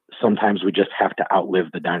 sometimes we just have to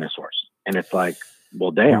outlive the dinosaurs. And it's like,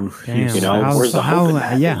 well, damn. Where's the hope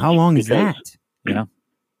in that? How long is that? Yeah.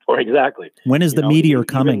 Or exactly. When is the meteor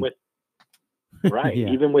coming? Right.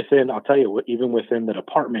 Even within the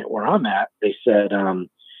department where I'm at, they said,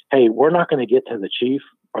 hey, we're not going to get to the chief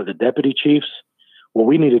or the deputy chiefs. What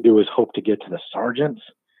we need to do is hope to get to the sergeants,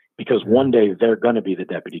 because one day they're going to be the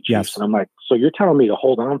deputy chiefs. Yes. And I'm like, so you're telling me to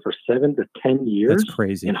hold on for 7 to 10 years? That's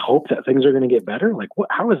crazy. And hope that things are going to get better? Like,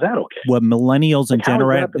 how is that okay? What millennials and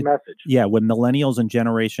with millennials and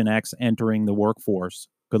Generation X entering the workforce,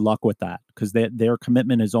 good luck with that, because their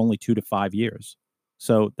commitment is only 2 to 5 years.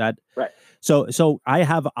 So that right. So I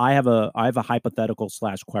have a hypothetical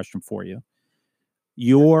 / question for you.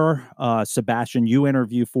 You're Sebastian. You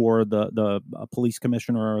interview for the police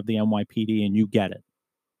commissioner of the NYPD, and you get it.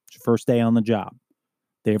 It's your first day on the job.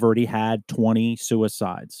 They've already had 20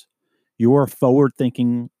 suicides. You're a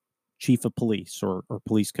forward-thinking chief of police or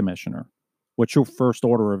police commissioner. What's your first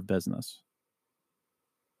order of business?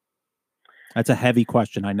 That's a heavy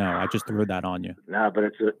question. I know. I just threw that on you. No, but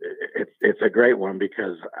it's a great one,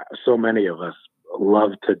 because so many of us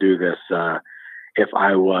love to do this. If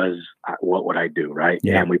I was, what would I do? Right.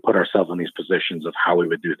 Yeah. And we put ourselves in these positions of how we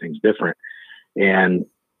would do things different. And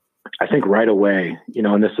I think right away,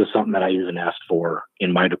 and this is something that I even asked for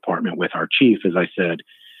in my department with our chief, as I said,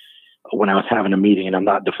 when I was having a meeting, and I'm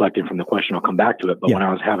not deflecting from the question, I'll come back to it, but when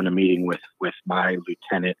I was having a meeting with my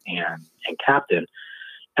lieutenant and captain,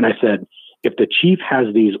 and I said, if the chief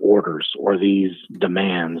has these orders or these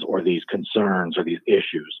demands or these concerns or these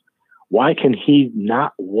issues, why can he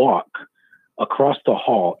not walk across the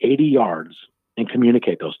hall 80 yards and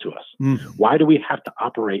communicate those to us? Why do we have to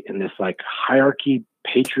operate in this like hierarchy,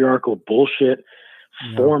 patriarchal bullshit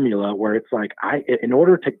formula where it's like, in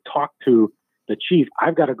order to talk to the chief,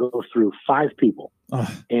 I've got to go through 5 people.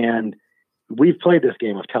 And we've played this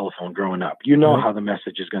game of telephone growing up. You know how the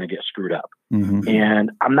message is going to get screwed up.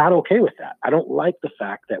 And I'm not okay with that. I don't like the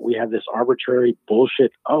fact that we have this arbitrary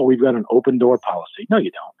bullshit. Oh, we've got an open door policy. No,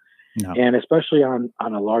 you don't. No. And especially on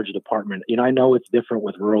a large department, I know it's different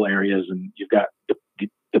with rural areas, and you've got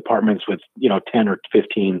departments with, 10 or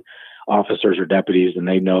 15 officers or deputies, and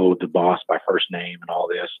they know the boss by first name and all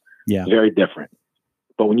this. Yeah. Very different.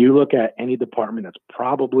 But when you look at any department that's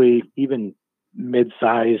probably even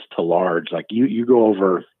mid-sized to large, like you go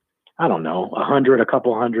over, I don't know, 100, a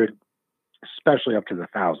couple hundred, especially up to the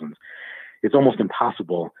thousands, it's almost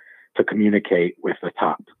impossible to communicate with the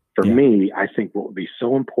top. For me, I think what would be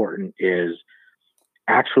so important is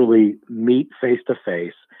actually meet face to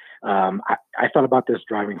face. I thought about this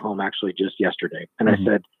driving home actually just yesterday, and I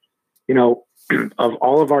said, of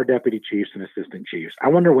all of our deputy chiefs and assistant chiefs, I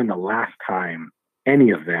wonder when the last time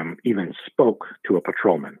any of them even spoke to a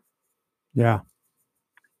patrolman. Yeah.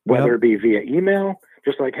 Whether it be via email,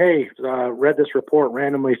 just like, hey, read this report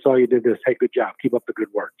randomly, saw you did this. Hey, good job. Keep up the good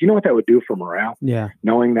work. Do you know what that would do for morale? Yeah.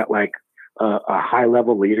 Knowing that like a high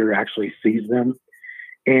level leader actually sees them,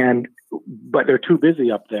 but they're too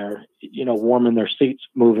busy up there, warming their seats,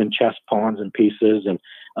 moving chess pawns and pieces,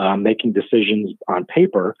 and making decisions on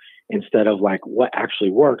paper instead of like what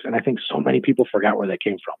actually works. And I think so many people forgot where they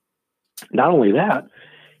came from. Not only that,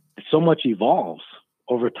 so much evolves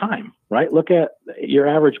over time, right? Look at your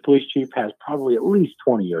average police chief has probably at least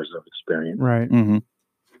 20 years of experience. Right.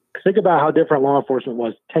 Think about how different law enforcement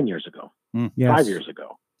was 10 years ago, 5 years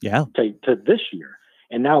ago, to this year.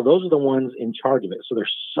 And now those are the ones in charge of it. So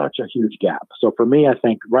there's such a huge gap. So for me, I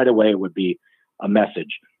think right away it would be a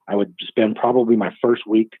message. I would spend probably my first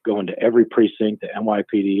week going to every precinct, the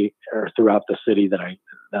NYPD, or throughout the city that I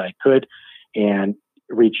could, and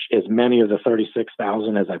reach as many of the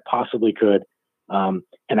 36,000 as I possibly could. And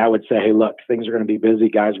I would say, hey, look, things are going to be busy,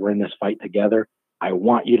 guys. We're in this fight together. I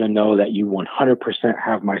want you to know that you 100%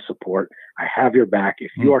 have my support. I have your back.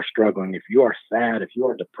 If you are struggling, if you are sad, if you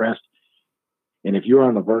are depressed, and if you're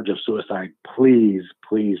on the verge of suicide, please,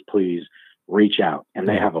 please, please reach out. And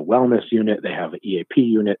they have a wellness unit. They have an EAP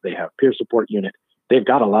unit. They have peer support unit. They've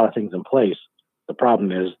got a lot of things in place. The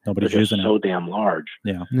problem is nobody's they're just using so it. damn large.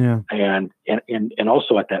 Yeah. Yeah. And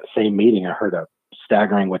also at that same meeting, I heard a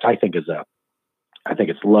staggering, which I think it's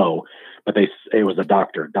low, but it was a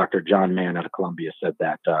doctor, Dr. John Mann out of Columbia, said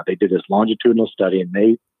that they did this longitudinal study, and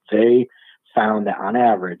they found that on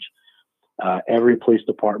average, every police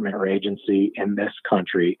department or agency in this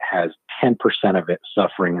country has 10% of it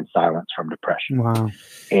suffering in silence from depression. Wow.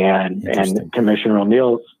 And Commissioner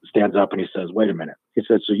O'Neill stands up and he says, wait a minute. He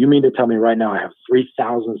said, so you mean to tell me right now I have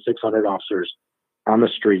 3,600 officers on the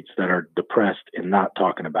streets that are depressed and not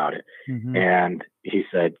talking about it? And he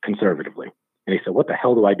said, conservatively. And he said, what the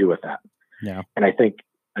hell do I do with that? Yeah. And I think,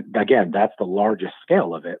 again, that's the largest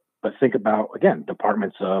scale of it. But think about, again,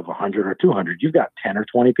 departments of 100 or 200, you've got 10 or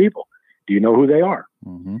 20 people. Do you know who they are?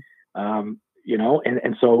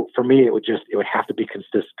 And so for me, it would have to be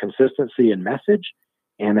consistency in message,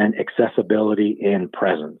 and then accessibility in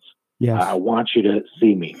presence. Yes. I want you to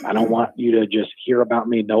see me. I don't want you to just hear about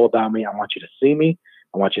me, know about me. I want you to see me.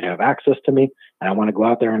 I want you to have access to me. And I want to go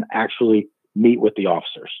out there and actually meet with the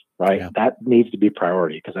officers, right? Yeah. That needs to be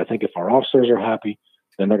priority, because I think if our officers are happy,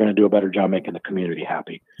 then they're going to do a better job making the community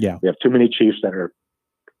happy. Yeah. We have too many chiefs that are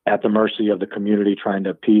at the mercy of the community, trying to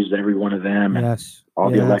appease every one of them and all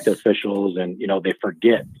the elected officials. And, they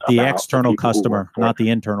forget the about external the people who customer, work for not them.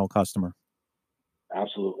 the internal customer.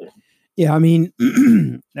 Absolutely. Yeah. I mean,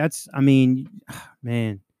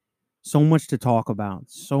 man, so much to talk about,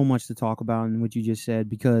 in what you just said,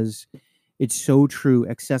 because it's so true.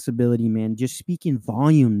 Accessibility, man, just speaking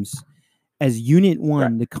volumes as Unit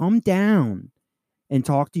 1 to come down and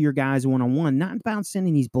talk to your guys one-on-one, not about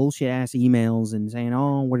sending these bullshit ass emails and saying,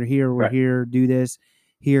 oh, we're here, do this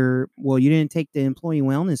here. Well, you didn't take the employee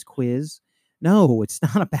wellness quiz. No, it's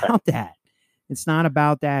not about that. It's not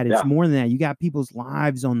about that. It's more than that. You got people's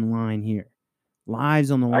lives on the line here. Lives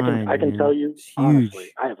on the line. I can tell you,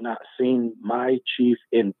 honestly, I have not seen my chief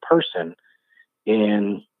in person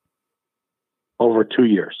in over 2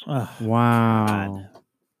 years. Wow.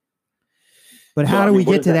 But how do we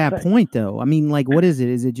get to that point, though? I mean, like, what is it?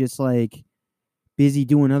 Is it just like busy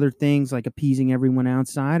doing other things, like appeasing everyone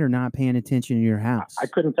outside, or not paying attention to your house? I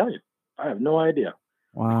couldn't tell you. I have no idea.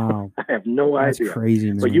 Wow. I have no idea. That's crazy,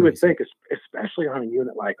 man. But you would think, especially on a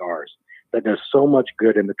unit like ours, that does so much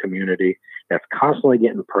good in the community, that's constantly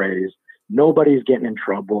getting praised. Nobody's getting in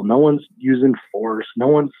trouble. No one's using force.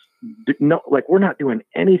 We're not doing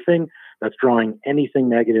anything that's drawing anything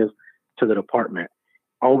negative to the department.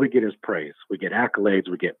 All we get is praise. We get accolades.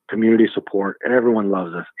 We get community support, and everyone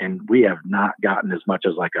loves us. And we have not gotten as much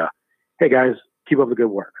as like hey guys, keep up the good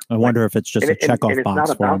work. I wonder if it's just a checkoff and box it's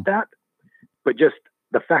not for about him. that, but just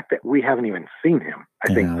the fact that we haven't even seen him.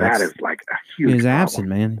 I think that is like a huge He's problem. absent,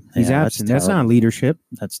 man. He's absent. That's not terrible. leadership.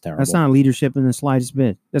 That's terrible. That's not leadership in the slightest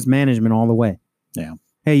bit. That's management all the way. Yeah.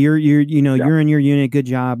 Hey, you're in your unit. Good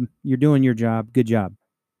job. You're doing your job. Good job.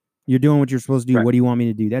 You're doing what you're supposed to do. Right. What do you want me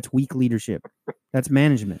to do? That's weak leadership. That's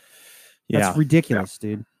management. That's ridiculous,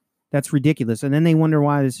 dude. That's ridiculous. And then they wonder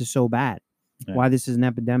why this is so bad, why this is an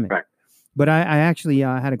epidemic. Right. But I actually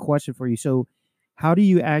had a question for you. So how do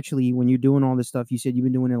you actually, when you're doing all this stuff, you said you've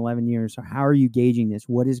been doing it 11 years. So how are you gauging this?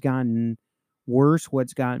 What has gotten worse?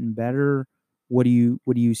 What's gotten better? What do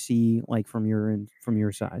you see like from your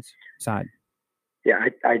side? Yeah,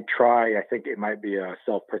 I try. I think it might be a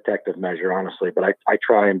self-protective measure, honestly, but I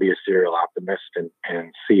try and be a serial optimist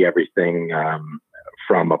and see everything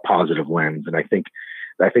from a positive lens. And I think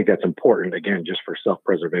that's important, again, just for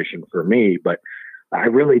self-preservation for me. But I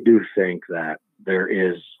really do think that there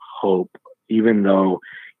is hope, even though,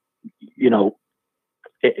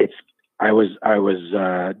 I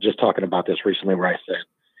was just talking about this recently where I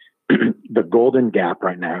said the golden gap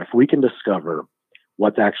right now, if we can discover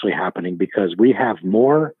what's actually happening, because we have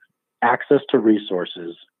more access to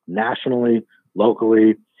resources nationally,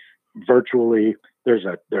 locally, virtually. There's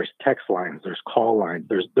text lines, there's call lines,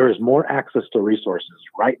 there's more access to resources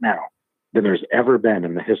right now than there's ever been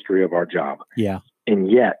in the history of our job. Yeah. And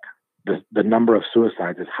yet the number of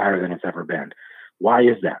suicides is higher than it's ever been. Why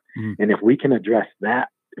is that? And if we can address that,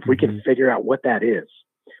 if we can figure out what that is,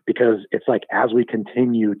 because it's like, as we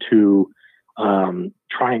continue to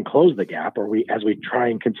try and close the gap, or as we try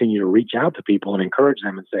and continue to reach out to people and encourage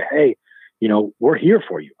them and say, hey, we're here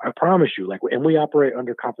for you. I promise you. And we operate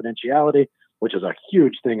under confidentiality, which is a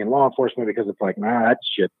huge thing in law enforcement, because it's like, that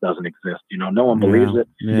shit doesn't exist. No one believes it.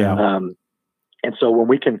 Yeah. And so when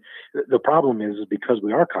we can, the problem is because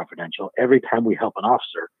we are confidential, every time we help an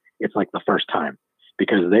officer, it's like the first time,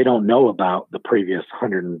 because they don't know about the previous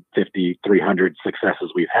 150, 300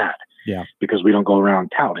 successes we've had. Yeah. Because we don't go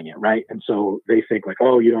around touting it, right? And so they think like,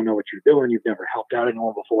 oh, you don't know what you're doing. You've never helped out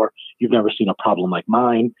anyone before. You've never seen a problem like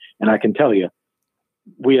mine. And I can tell you,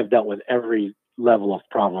 we have dealt with every level of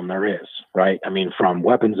problem there is, right? I mean, from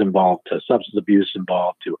weapons involved to substance abuse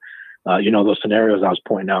involved to, those scenarios I was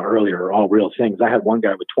pointing out earlier are all real things. I had one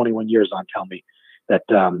guy with 21 years on tell me that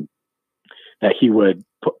that he would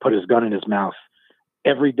put his gun in his mouth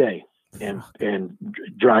every day and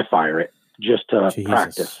dry fire it just to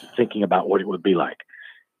practice thinking about what it would be like.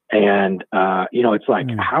 And, it's like,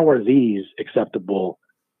 how are these acceptable,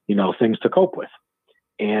 things to cope with?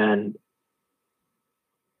 And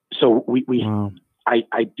so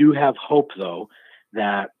I do have hope, though,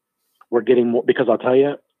 that we're getting more, because I'll tell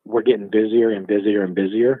you, we're getting busier and busier and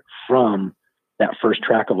busier from that first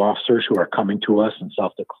track of officers who are coming to us and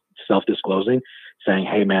self-disclosing, saying,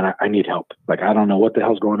 hey, man, I need help. Like, I don't know what the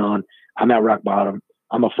hell's going on. I'm at rock bottom.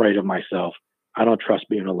 I'm afraid of myself. I don't trust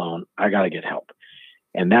being alone. I got to get help.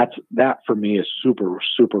 And that for me is super,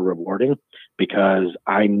 super rewarding, because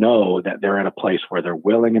I know that they're at a place where they're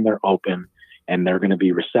willing and they're open and they're going to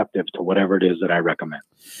be receptive to whatever it is that I recommend.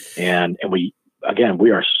 And we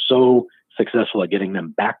are so successful at getting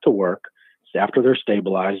them back to work after they're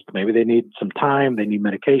stabilized. Maybe they need some time, they need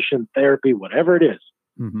medication, therapy, whatever it is.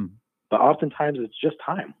 Mm-hmm. But oftentimes it's just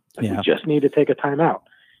time. We just need to take a time out.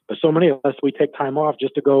 But so many of us, we take time off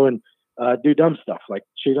just to go and do dumb stuff like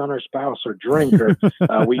cheat on our spouse or drink, or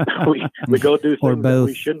we go do things that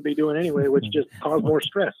we shouldn't be doing anyway, which just cause more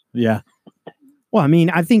stress. Yeah. Well, I mean,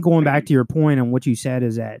 I think going back to your point on what you said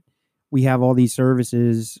is that we have all these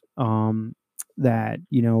services that,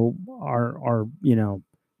 are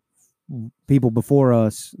people before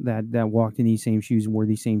us that walked in these same shoes and wore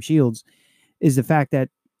these same shields, is the fact that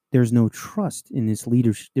there's no trust in this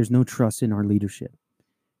leadership. There's no trust in our leadership.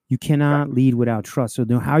 You cannot lead without trust. So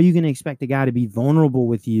how are you going to expect a guy to be vulnerable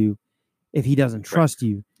with you if he doesn't trust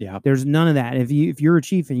you? Yeah. There's none of that. If you're a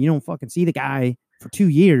chief and you don't fucking see the guy for 2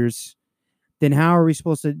 years, then how are we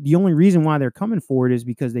supposed to? The only reason why they're coming for it is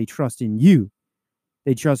because they trust in you.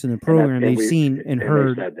 They trust in the program. They've seen and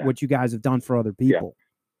heard they what you guys have done for other people.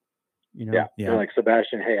 You know? They're like,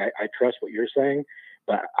 Sebastian, hey, I trust what you're saying,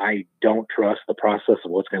 but I don't trust the process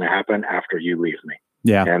of what's going to happen after you leave me.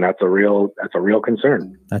 Yeah. And that's a real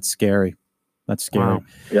concern. That's scary. That's scary. Wow.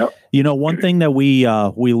 Yep. You know, one thing that we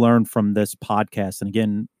learned from this podcast, and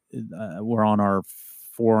again, we're on our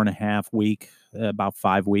 4.5 week, about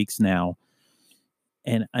 5 weeks now.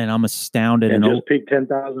 And I'm astounded. And just peaked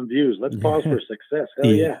 10,000 views. Let's pause for success.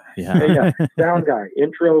 Hell yeah. Hey, sound guy,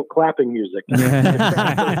 intro clapping music.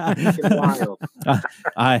 Wild.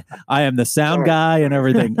 I am the sound guy and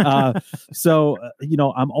everything. So, you know,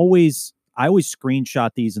 I always screenshot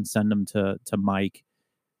these and send them to Mike.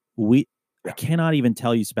 I cannot even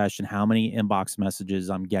tell you, Sebastian, how many inbox messages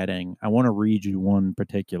I'm getting. I want to read you one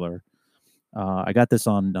particular. I got this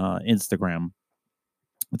on Instagram.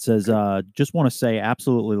 It says, just want to say,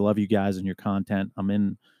 absolutely love you guys and your content. I'm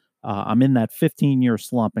in that 15-year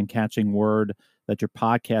slump and catching word that your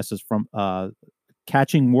podcast is from,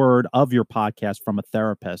 catching word of your podcast from a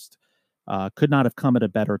therapist. Could not have come at a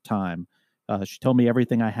better time. She told me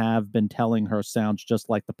everything I have been telling her sounds just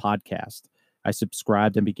like the podcast. I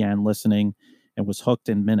subscribed and began listening and was hooked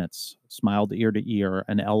in minutes, smiled ear to ear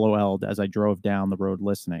and LOL'd as I drove down the road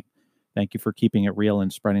listening. Thank you for keeping it real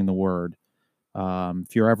and spreading the word.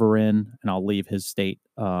 If you're ever in, and I'll leave his state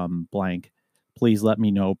blank, please let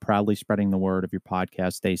me know. Proudly spreading the word of your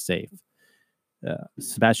podcast. Stay safe.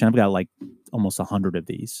 Sebastian, I've got like almost 100 of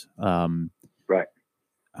these. Right.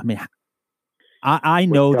 I mean, I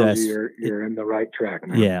know this. You're in the right track,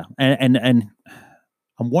 man. Yeah. And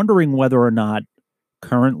I'm wondering whether or not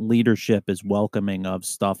current leadership is welcoming of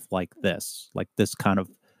stuff like this kind of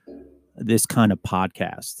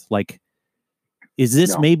podcast. Like, is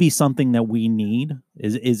this maybe something that we need?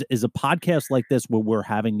 Is a podcast like this where we're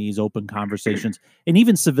having these open conversations and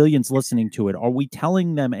even civilians listening to it? Are we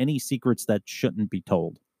telling them any secrets that shouldn't be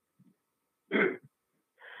told?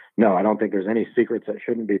 No, I don't think there's any secrets that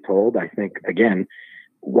shouldn't be told. I think, again,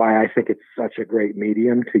 why I think it's such a great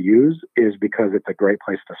medium to use is because it's a great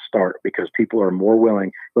place to start, because people are more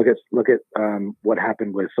willing. Look at what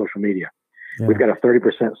happened with social media. Yeah. We've got a 30%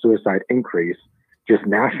 suicide increase just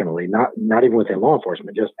nationally, not even within law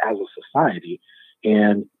enforcement, just as a society.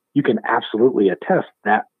 And you can absolutely attest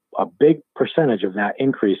that a big percentage of that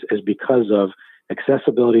increase is because of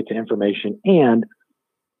accessibility to information and,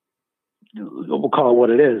 we'll call it what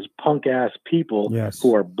it is, punk ass people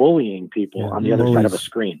who are bullying people on the other side of a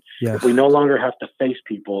screen. Yes. If we no longer have to face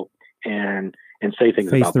people and say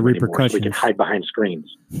things about the repercussions, we can hide behind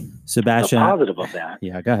screens. Sebastian, the positive of that.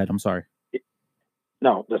 Yeah, go ahead. I'm sorry.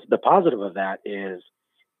 The positive of that is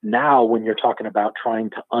now when you're talking about trying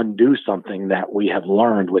to undo something that we have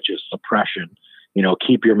learned, which is suppression,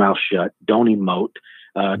 keep your mouth shut, don't emote,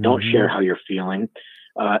 don't share how you're feeling.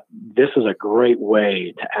 This is a great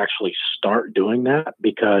way to actually start doing that,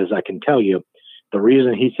 because I can tell you the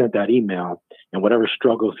reason he sent that email and whatever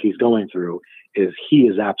struggles he's going through is he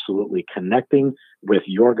is absolutely connecting with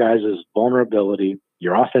your guys' vulnerability,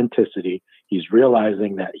 your authenticity. He's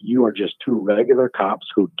realizing that you are just two regular cops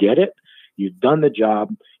who get it. You've done the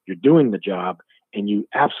job, you're doing the job, and you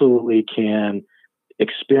absolutely can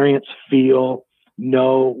experience, feel,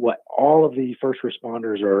 know what all of the first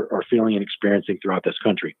responders are feeling and experiencing throughout this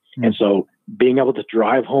country. Mm-hmm. And so being able to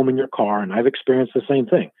drive home in your car, and I've experienced the same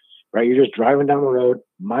thing, right? You're just driving down the road,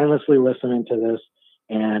 mindlessly listening to this,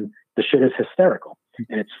 and the shit is hysterical.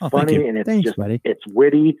 And it's funny, and it's it's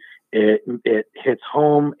witty. It hits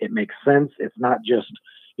home. It makes sense. It's not just,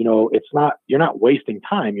 you're not wasting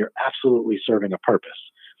time. You're absolutely serving a purpose.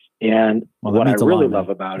 And what I really love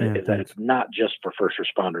about it is that it's not just for first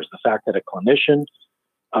responders. The fact that a clinician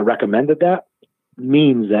recommended that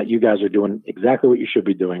means that you guys are doing exactly what you should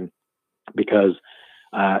be doing, because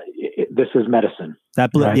this is medicine.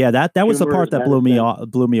 That was the part that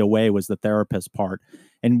blew me away, was the therapist part.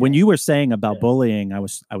 And when you were saying about bullying, I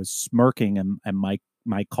was smirking, and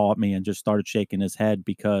Mike caught me and just started shaking his head,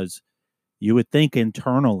 because you would think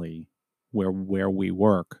internally where we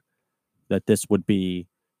work that this would be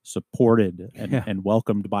supported and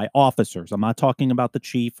welcomed by officers. I'm not talking about the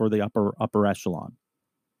chief or the upper echelon.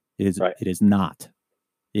 It is not.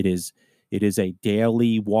 It is a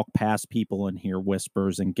daily walk past people and hear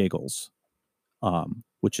whispers and giggles,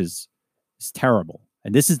 which is terrible.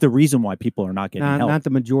 And this is the reason why people are not getting help. Not the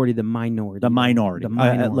majority, the minority. The minority.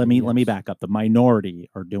 Let me back up. The minority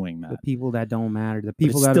are doing that. The people that don't matter. The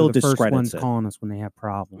people that are the first ones calling us when they have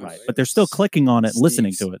problems. Right. But they're still clicking on it and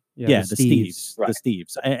listening to it. Yeah, the Steves. Right. The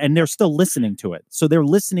Steves. And they're still listening to it. So they're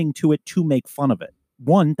listening to it to make fun of it.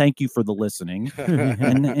 One, thank you for the listening.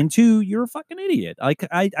 and two, you're a fucking idiot. Like,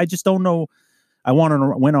 I just don't know. I went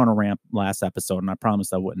on a rant last episode, and I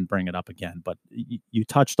promised I wouldn't bring it up again. But you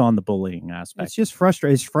touched on the bullying aspect. It's just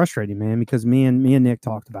frustrating. It's frustrating, man, because me and Nick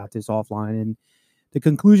talked about this offline, and the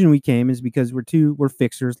conclusion we came is because we're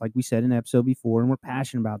fixers, like we said in the episode before, and we're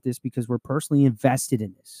passionate about this because we're personally invested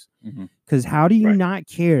in this. Because how do you not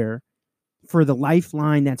care for the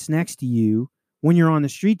lifeline that's next to you when you're on the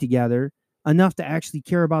street together enough to actually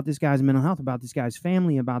care about this guy's mental health, about this guy's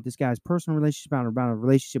family, about this guy's personal relationship, about a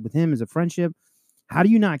relationship with him as a friendship? How do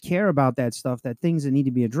you not care about that stuff, that things that need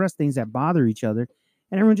to be addressed, things that bother each other?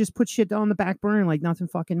 And everyone just puts shit on the back burner like nothing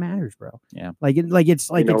fucking matters, bro. Yeah. It's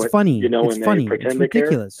funny. It's funny. It's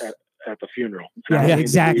ridiculous. At the funeral. Yeah,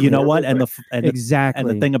 exactly. You know what? And exactly. And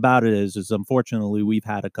the thing about it is unfortunately we've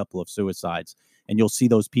had a couple of suicides, and you'll see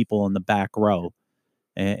those people in the back row,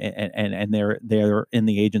 and they're in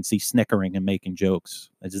the agency snickering and making jokes.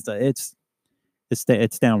 It's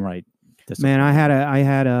downright.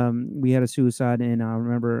 Man, we had a suicide, and I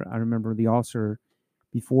remember the officer,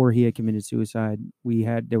 before he had committed suicide,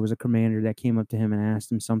 there was a commander that came up to him and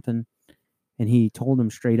asked him something, and he told him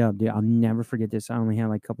straight up, dude, I'll never forget this. I only had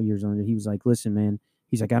like a couple years on it. He was like, listen, man,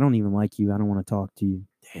 he's like, I don't even like you. I don't want to talk to you.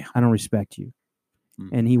 Damn. I don't respect you.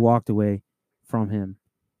 And he walked away from him.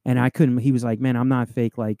 And I couldn't, he was like, man, I'm not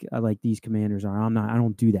fake like these commanders are. I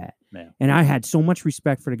don't do that. Man. And I had so much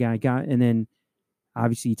respect for the guy. And then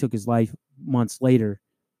obviously he took his life months later,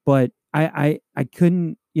 but I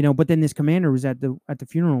couldn't, but then this commander was at the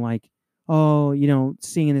funeral, like, oh,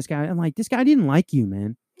 seeing this guy. I'm like, this guy didn't like you,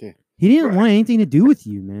 man. Yeah. He didn't want anything to do with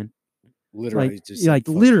you, man. Literally,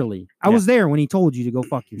 literally. I was there when he told you to go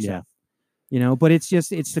fuck yourself. Yeah. But it's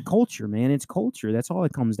the culture, man. It's culture. That's all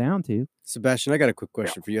it comes down to. Sebastian, I got a quick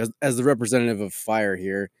question for you. As the representative of fire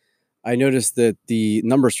here, I noticed that the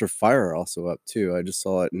numbers for fire are also up too. I just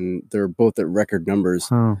saw it, and they're both at record numbers.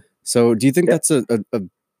 Huh. So, do you think that's is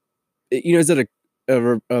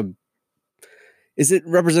it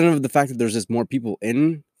representative of the fact that there's just more people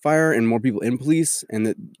in fire and more people in police, and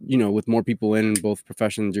that with more people in both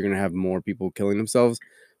professions, you're going to have more people killing themselves?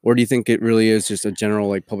 Or do you think it really is just a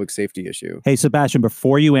general public safety issue? Hey, Sebastian,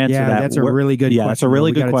 before you answer that, that's a really good question. Yeah, that's a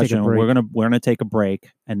really good question. We're gonna take a break,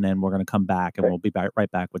 and then we're gonna come back, and we'll be right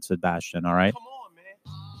back with Sebastian. All right. Come on, man.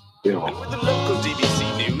 Yeah. And with the local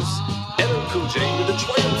DBC news, LL Cool J with a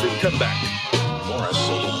triumphant comeback. Morris.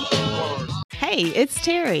 Hey, it's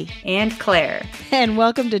Terry and Claire, and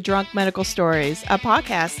welcome to Drunk Medical Stories, a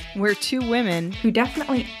podcast where two women who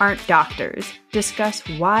definitely aren't doctors discuss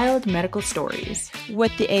wild medical stories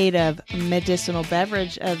with the aid of medicinal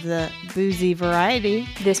beverage of the boozy variety.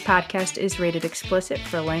 This podcast is rated explicit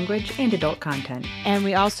for language and adult content. And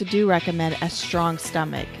we also do recommend a strong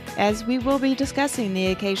stomach, as we will be discussing the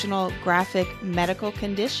occasional graphic medical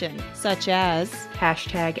condition, such as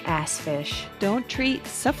 #assfish. Don't treat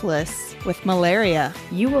syphilis with malaria.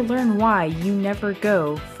 You will learn why you never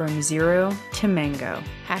go from zero to mango.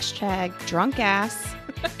 #drunkass.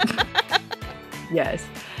 Yes.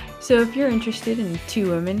 So if you're interested in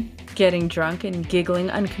two women getting drunk and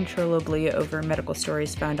giggling uncontrollably over medical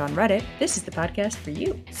stories found on Reddit, this is the podcast for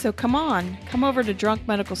you. So come over to Drunk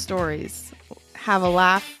Medical Stories. Have a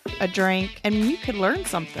laugh, a drink, and you could learn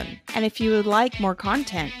something. And if you would like more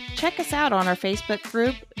content, check us out on our Facebook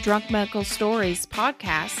group, Drunk Medical Stories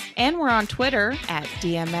Podcast, and we're on Twitter at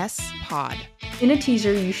DMS Pod. In a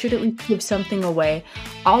teaser, you should at least give something away.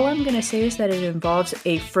 All I'm going to say is that it involves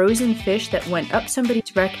a frozen fish that went up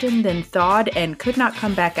somebody's rectum, then thawed, and could not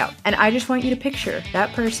come back out. And I just want you to picture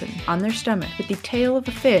that person on their stomach with the tail of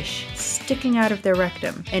a fish sticking out of their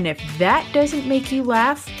rectum. And if that doesn't make you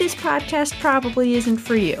laugh, this podcast probably isn't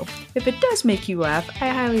for you. If it does make you laugh, I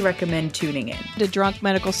highly recommend tuning in to Drunk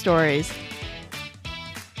Medical Stories.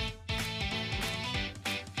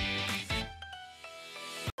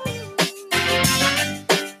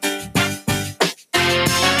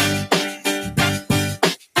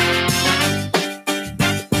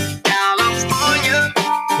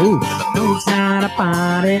 Ooh, knows how to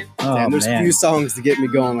party. Damn, there's a few songs to get me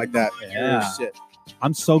going like that. Yeah. Oh, shit.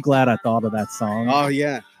 I'm so glad I thought of that song. Oh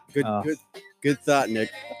yeah. Good thought, Nick.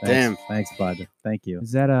 Damn. Thanks, bud. Thank you.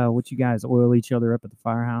 Is that what you guys oil each other up at the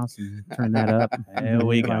firehouse and turn that up? Here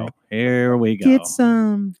we go. Here we go. Get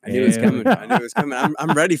some. I knew it was coming.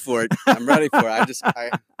 I'm ready for it. I'm ready for it. I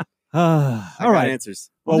all right. Answers.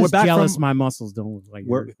 Well, we're back. Jealous my muscles don't look like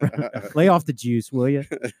lay off the juice, will you?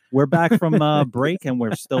 We're back from break, and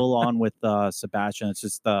we're still on with Sebastian. It's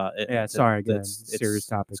just sorry, it's serious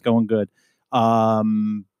topic. It's going good.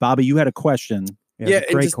 Bobby, you had a question. Yeah,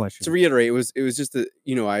 great question. To reiterate, it was just that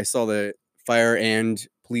I saw the fire and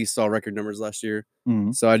police saw record numbers last year,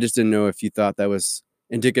 so I just didn't know if you thought that was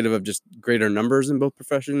indicative of just greater numbers in both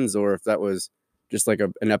professions, or if that was just like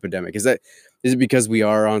an epidemic? Is it because we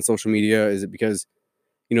are on social media? Is it because,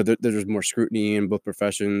 there's more scrutiny in both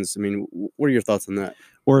professions? I mean, what are your thoughts on that?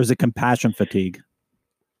 Or is it compassion fatigue?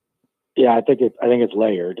 Yeah, I think it's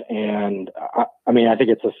layered, and I mean, I think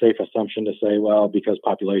it's a safe assumption to say, well, because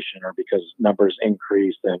population or because numbers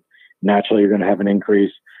increase, then naturally you're going to have an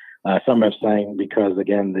increase. Some are saying because,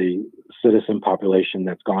 again, the citizen population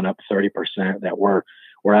that's gone up 30%, that we're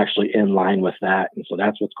actually in line with that, and so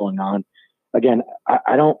that's what's going on. Again,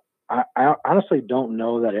 I honestly don't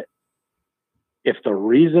know that if the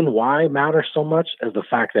reason why matters so much as the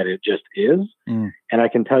fact that it just is. And I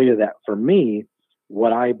can tell you that for me,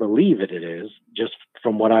 what I believe it is, just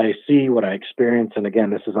from what I see, what I experience, and again,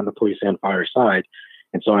 this is on the police and fire side,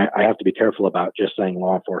 and so I have to be careful about just saying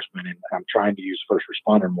law enforcement, and I'm trying to use first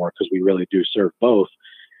responder more because we really do serve both.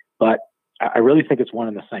 But I really think it's one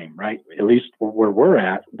and the same, right? At least where we're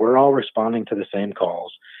at, we're all responding to the same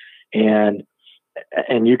calls, and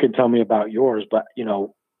you can tell me about yours, but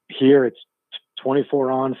here it's 24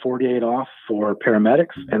 on, 48 off for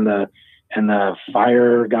paramedics, and the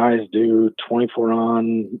fire guys do 24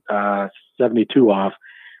 on, 72 off.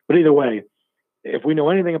 But either way, if we know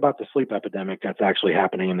anything about the sleep epidemic that's actually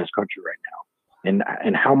happening in this country right now,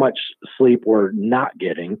 and how much sleep we're not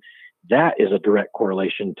getting, that is a direct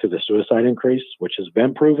correlation to the suicide increase, which has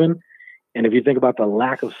been proven. And if you think about the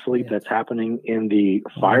lack of sleep that's happening in the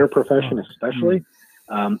fire profession, especially,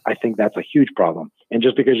 I think that's a huge problem. And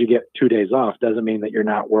just because you get 2 days off doesn't mean that you're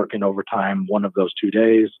not working overtime one of those 2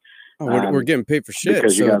 days. We're getting paid for shit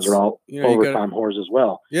because you guys are all overtime whores as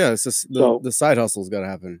well. Yeah, it's just the side hustle's got to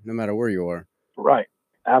happen no matter where you are. Right,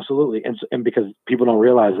 absolutely, and because people don't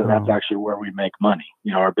realize that that's actually where we make money.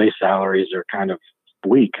 Our base salaries are kind of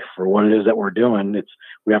weak for what it is that we're doing.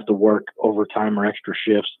 We have to work overtime or extra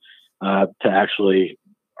shifts to actually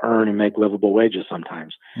earn and make livable wages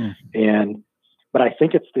sometimes. But I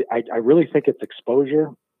think I really think it's exposure,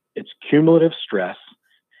 it's cumulative stress.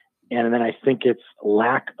 And then I think it's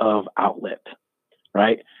lack of outlet,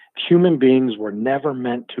 right? Human beings were never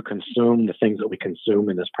meant to consume the things that we consume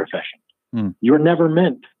in this profession. You're never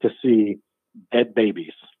meant to see dead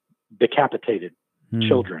babies, decapitated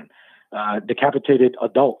children, decapitated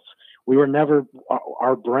adults. We were never,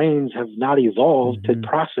 our brains have not evolved to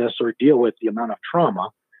process or deal with the amount of trauma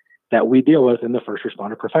that we deal with in the first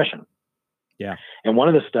responder profession. Yeah. And one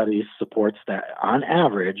of the studies supports that on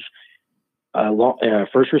average,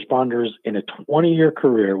 first responders in a 20-year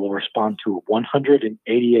career will respond to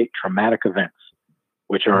 188 traumatic events,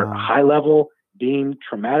 which are high-level deemed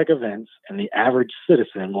traumatic events, and the average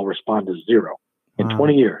citizen will respond to 0 in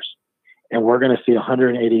 20 years. And we're going to see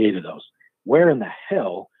 188 of those. Where in the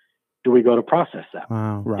hell do we go to process that?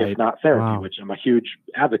 If not therapy, which I'm a huge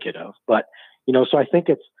advocate of. But, so I think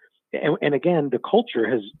it's, and again, the culture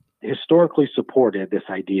has historically supported this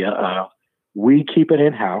idea of we keep it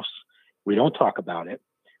in-house. We don't talk about it.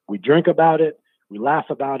 We drink about it. We laugh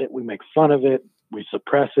about it. We make fun of it. We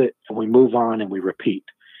suppress it, and we move on and we repeat.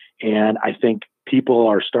 And I think people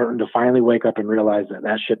are starting to finally wake up and realize that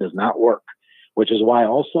that shit does not work, which is why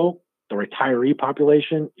also the retiree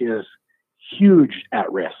population is huge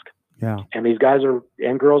at risk. Yeah. And these guys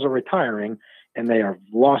and girls are retiring, and they have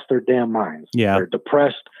lost their damn minds. Yeah. They're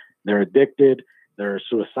depressed. They're addicted. They're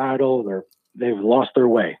suicidal. They've lost their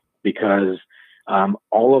way because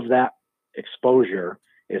all of that exposure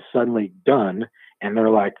is suddenly done, and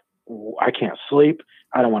they're like, I can't sleep.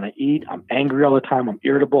 I don't want to eat. I'm angry all the time. I'm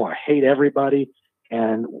irritable. I hate everybody.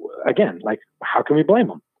 And again, like, how can we blame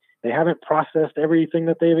them? They haven't processed everything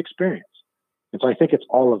that they've experienced. And so I think it's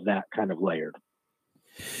all of that kind of layered.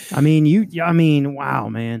 I mean, wow,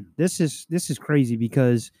 man, this is crazy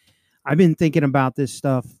because I've been thinking about this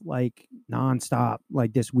stuff like nonstop,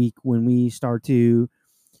 like this week when we start to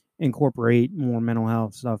incorporate more mental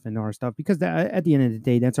health stuff into our stuff, because at the end of the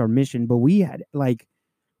day, that's our mission. But we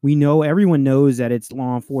know, everyone knows that it's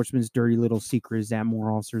law enforcement's dirty little secret is that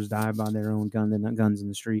more officers die by their own gun than guns in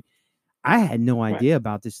the street. I had no idea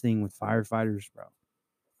about this thing with firefighters, bro.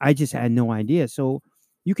 I just had no idea. So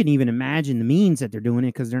you can even imagine the means that they're doing it,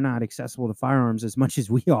 because they're not accessible to firearms as much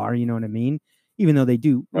as we are. You know what I mean? Even though they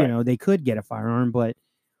do, they could get a firearm, but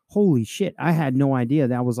holy shit, I had no idea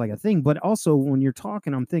that was like a thing. But also when you're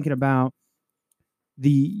talking, I'm thinking about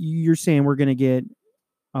you're saying you're going to get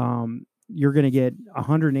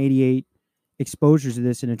 188 exposures of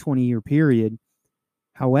this in a 20-year period.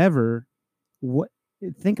 However,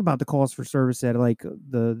 think about the calls for service that like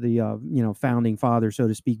the founding father, so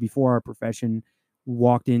to speak, before our profession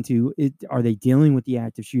walked into it. Are they dealing with the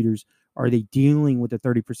active shooters? Are they dealing with the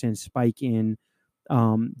 30% spike in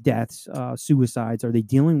deaths, suicides? Are they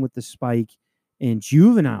dealing with the spike in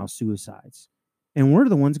juvenile suicides? And we're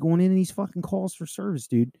the ones going into these fucking calls for service,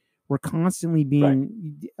 dude. We're constantly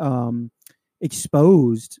being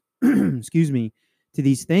exposed, excuse me, to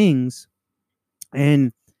these things.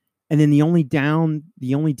 And then the only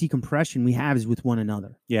decompression we have is with one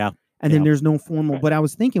another. Yeah. And then there's no formal, but I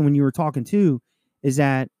was thinking when you were talking too, is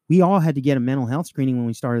that we all had to get a mental health screening when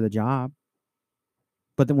we started the job.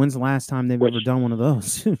 But then when's the last time they've ever done one of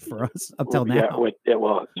those for us up till now?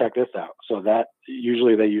 Well, check this out. So that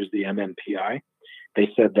usually they use the MMPI. They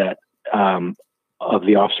said that of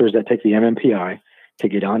the officers that take the MMPI to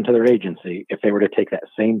get onto their agency, if they were to take that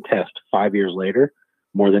same test 5 years later,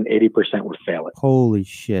 more than 80% would fail it. Holy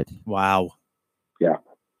shit. Wow. Yeah.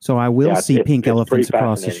 So I will see pink elephants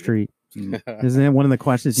across the street. Isn't that one of the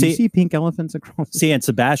questions? Do you see pink elephants across the street? And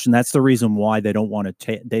Sebastian, that's the reason why they don't want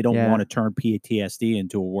to want to turn PTSD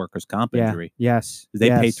into a worker's comp injury. Yes. They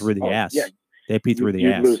pay through the ass. Yeah. They pay through the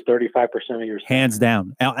ass. You lose 35% of your hands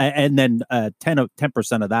down. And then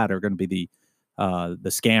 10% of that are going to be the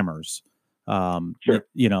scammers. Sure.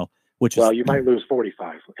 You know, which you might lose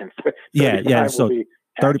 45 and 35 will be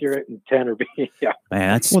accurate and 10 or be Man,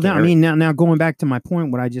 that's well. scary. Now going back to my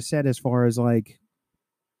point, what I just said as far as like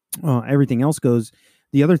everything else goes,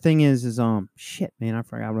 the other thing is shit, man, I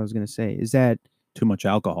forgot what I was going to say. Is that too much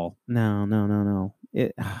alcohol? No.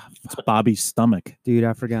 It's Bobby's stomach, dude.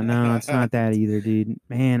 I forgot. No, it's not that either, dude.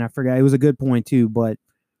 Man, I forgot. It was a good point too, but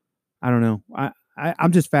I don't know.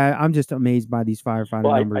 I'm just I'm just amazed by these firefighter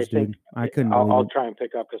numbers, dude. I couldn't. I'll try and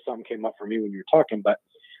pick up because something came up for me when you were talking, but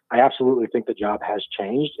I absolutely think the job has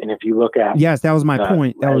changed. And if you look at that was my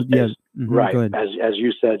point. That was right. Go ahead. As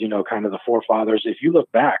you said, kind of the forefathers. If you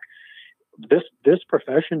look back, this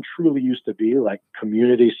profession truly used to be like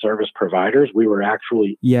community service providers. We were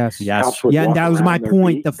actually and that was my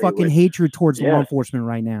point. The fucking hatred towards law enforcement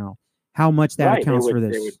right now. How much that accounts for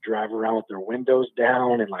this? They would drive around with their windows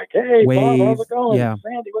down and like, "Hey, Bob, how's it going?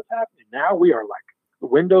 Sandy, what's happening?" Now we are like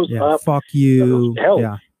windows up. Fuck you.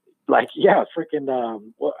 Hell, freaking.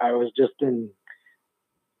 I was just in.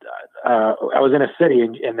 I was in a city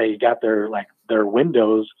and they got their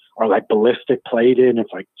windows are like ballistic plated, and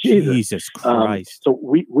it's like Jesus Christ. So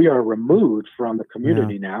we are removed from the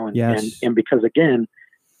community now, and because again,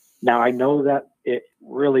 now I know that it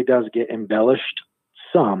really does get embellished.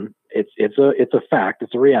 Some it's a fact,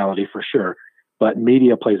 it's a reality for sure, but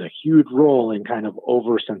media plays a huge role in kind of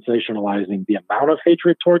over sensationalizing the amount of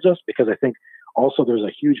hatred towards us, because I think also there's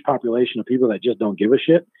a huge population of people that just don't give a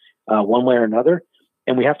shit one way or another.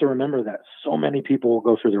 And we have to remember that so many people will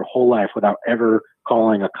go through their whole life without ever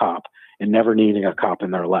calling a cop and never needing a cop in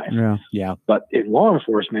their life. Yeah. But in law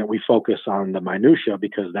enforcement, we focus on the minutia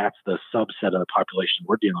because that's the subset of the population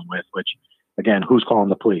we're dealing with, which again, who's calling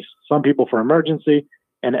the police? Some people for emergency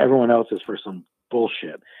and everyone else is for some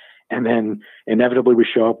bullshit. And then inevitably we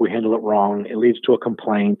show up, we handle it wrong. It leads to a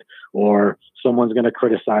complaint or someone's going to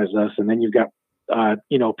criticize us. And then you've got,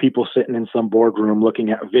 people sitting in some boardroom looking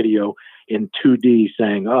at video in 2D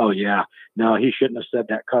saying, "Oh yeah, no, he shouldn't have said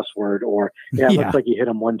that cuss word," or it looks like you hit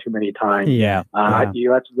him one too many times.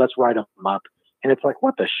 Let's write him up. And it's like,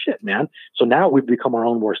 what the shit, man? So now we've become our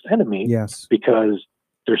own worst enemy. Yes. Because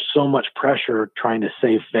there's so much pressure trying to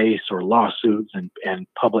save face or lawsuits and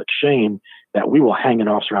public shame that we will hang an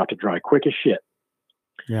officer out to dry quick as shit.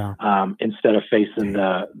 Yeah. Instead of facing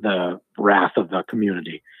the wrath of the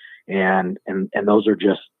community. And those are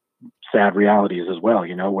just sad realities as well,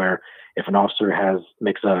 where if an officer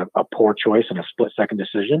makes a poor choice and a split second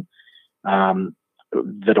decision,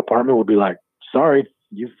 the department will be like, "Sorry,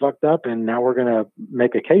 you fucked up, and now we're going to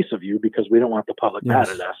make a case of you because we don't want the public mad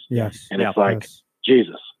at us." Yes. And it's like,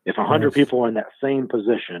 Jesus, if 100 people were in that same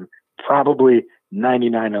position, probably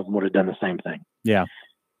 99 of them would have done the same thing. Yeah.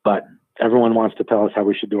 But everyone wants to tell us how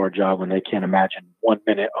we should do our job when they can't imagine 1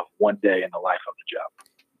 minute of one day in the life of the job.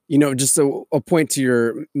 Just a point to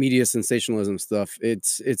your media sensationalism stuff.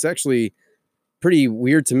 It's actually pretty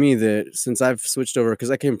weird to me that since I've switched over,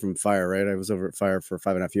 because I came from fire, right? I was over at fire for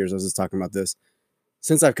 5.5 years. I was just talking about this.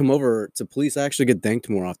 Since I've come over to police, I actually get thanked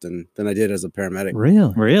more often than I did as a paramedic.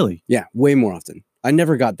 Really? Yeah, way more often. I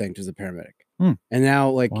never got thanked as a paramedic. And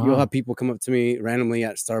now, you'll have people come up to me randomly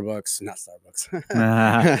at Starbucks, not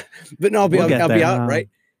Starbucks, but no, I'll be out, right?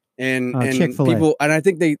 And people, and I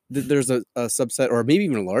think there's a subset or maybe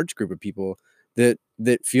even a large group of people that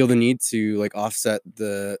feel the need to offset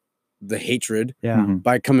the hatred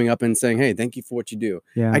by coming up and saying, "Hey, thank you for what you do."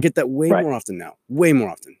 Yeah. I get that way more often now. Way more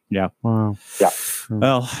often. Yeah. Wow. Yeah.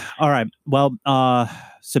 Well, all right. Well,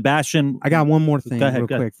 Sebastian, I got one more thing real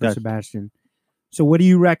quick for Sebastian. So what do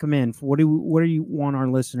you recommend? What do you want our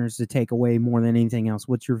listeners to take away more than anything else?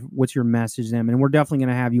 What's your message to them? And we're definitely going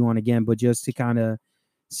to have you on again, but just to kind of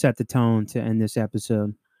set the tone to end this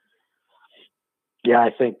episode? Yeah,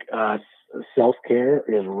 I think self-care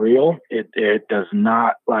is real. It does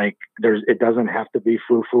not it doesn't have to be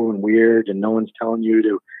foo-foo and weird, and no one's telling you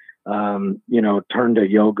to turn to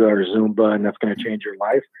yoga or Zumba and that's going to change your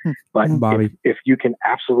life. But if you can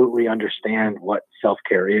absolutely understand what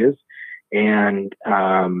self-care is and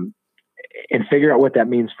figure out what that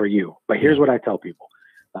means for you. But here's what I tell people,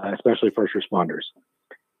 especially first responders.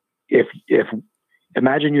 If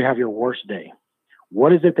imagine you have your worst day.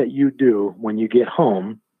 What is it that you do when you get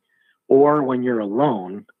home or when you're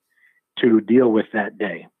alone to deal with that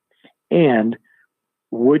day? And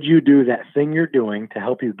would you do that thing you're doing to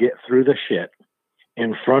help you get through the shit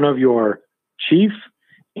in front of your chief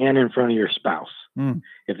and in front of your spouse?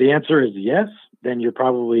 If the answer is yes, then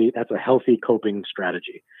that's a healthy coping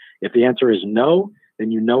strategy. If the answer is no,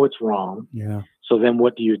 then you know it's wrong. Yeah. So then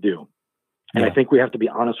what do you do? And I think we have to be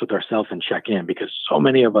honest with ourselves and check in, because so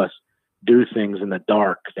many of us do things in the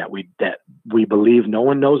dark that we believe no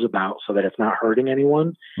one knows about, so that it's not hurting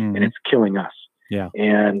anyone and it's killing us. Yeah.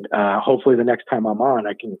 And hopefully the next time I'm on,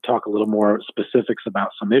 I can talk a little more specifics about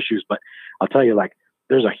some issues. But I'll tell you,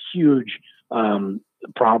 there's a huge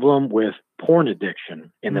problem with porn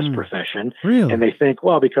addiction in this profession. Really? And they think,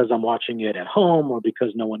 well, because I'm watching it at home or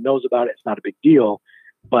because no one knows about it, it's not a big deal.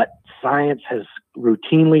 But science has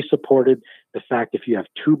routinely supported the fact if you have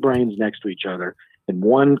two brains next to each other and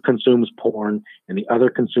one consumes porn and the other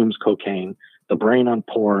consumes cocaine, the brain on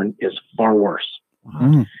porn is far worse.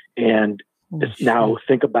 And now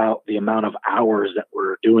think about the amount of hours that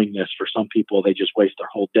we're doing this. For some people, they just waste their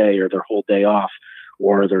whole day or their whole day off,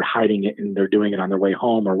 or they're hiding it and they're doing it on their way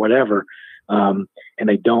home or whatever. And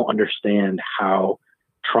they don't understand how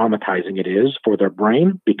traumatizing it is for their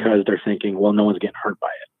brain, because they're thinking, well, no one's getting hurt by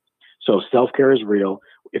it. So self-care is real.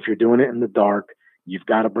 If you're doing it in the dark, you've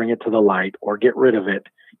got to bring it to the light or get rid of it.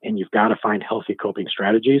 And you've got to find healthy coping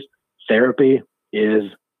strategies. Therapy is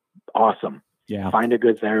awesome. Yeah. Find a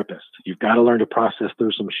good therapist. You've got to learn to process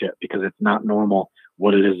through some shit, because it's not normal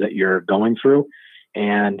what it is that you're going through,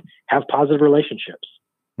 and have positive relationships,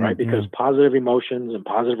 right? Because positive emotions and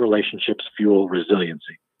positive relationships fuel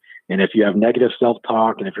resiliency. And if you have negative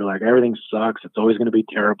self-talk, and if you're like, everything sucks, it's always going to be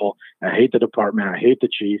terrible, I hate the department, I hate the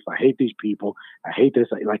chief, I hate these people, I hate this,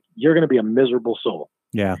 you're going to be a miserable soul.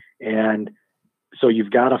 Yeah. And so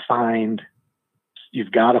you've got to find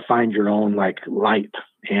your own light,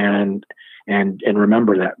 and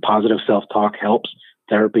remember that positive self-talk helps,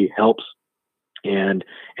 therapy helps, and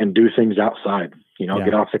do things outside,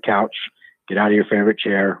 get off the couch, get out of your favorite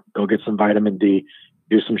chair, go get some vitamin D,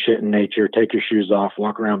 do some shit in nature, take your shoes off,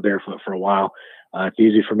 walk around barefoot for a while. It's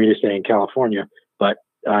easy for me to say in California, but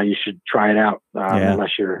you should try it out unless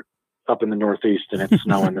you're up in the Northeast and it's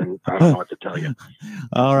snowing, and I don't know what to tell you.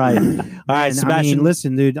 All right, Sebastian.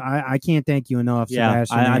 Listen, dude, I can't thank you enough,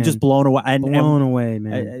 Sebastian. I'm just blown away. Blown away,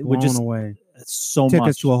 man. Blown away. So took much.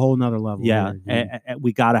 us to a whole nother level. Yeah,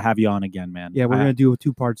 we got to have you on again, man. Yeah, we're gonna do a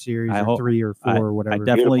 2-part series, or 3 or 4 or whatever.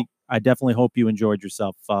 I definitely hope you enjoyed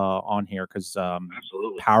yourself on here, because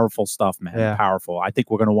powerful stuff, man. Yeah. Powerful. I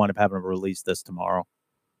think we're gonna wind up having to release this tomorrow.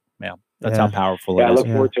 Yeah, that's how powerful it is. I look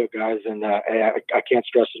forward to it, guys, and I can't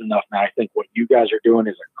stress it enough, man. I think what you guys are doing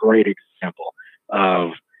is a great example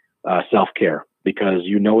of self-care, because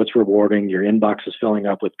it's rewarding. Your inbox is filling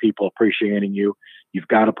up with people appreciating you. You've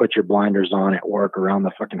got to put your blinders on at work around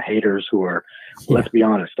the fucking haters who are, let's be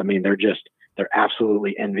honest, I mean, they're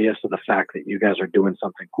absolutely envious of the fact that you guys are doing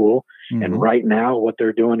something cool. And right now, what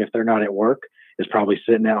they're doing, if they're not at work, is probably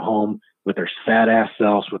sitting at home with their fat ass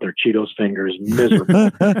selves, with their Cheetos fingers, miserable,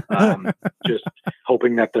 just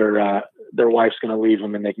hoping that their wife's going to leave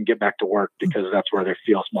them and they can get back to work, because that's where they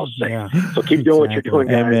feel most safe. Yeah. So keep doing what you're doing,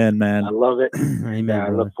 guys. Amen, man. I love it. Amen, I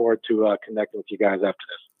look forward to connecting with you guys after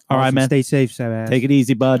this. All right, man. Stay safe, Sebas. Take it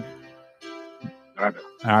easy, bud. All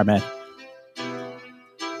right, man.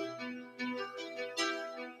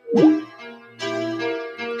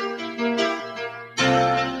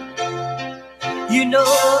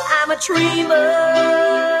 I'm a dreamer,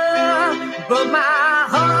 but my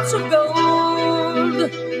heart's of gold.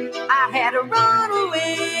 I had to run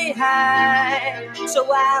away high, so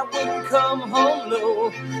I wouldn't come home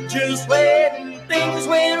low. Just when things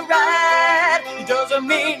went right, it doesn't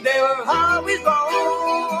mean they were always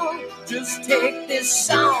wrong. Just take this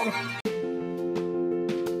song.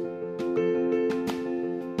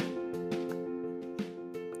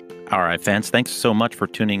 All right, fans, thanks so much for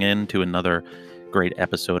tuning in to another great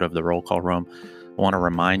episode of the Roll Call Room. I want to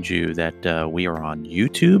remind you that we are on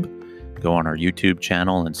YouTube. Go on our YouTube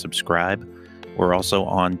channel and subscribe. We're also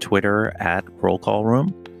on Twitter at Roll Call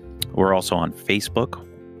Room. We're also on Facebook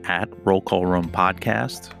at Roll Call Room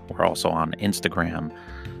Podcast. We're also on Instagram.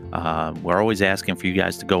 We're always asking for you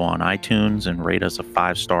guys to go on iTunes and rate us a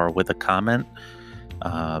 5-star with a comment.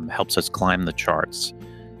 Helps us climb the charts.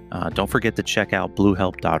 Don't forget to check out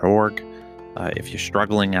bluehelp.org. If you're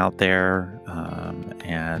struggling out there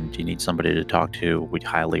and you need somebody to talk to, we'd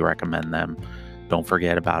highly recommend them. Don't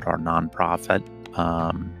forget about our nonprofit,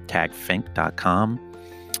 tagfink.com.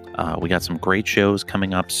 We got some great shows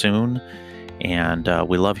coming up soon, and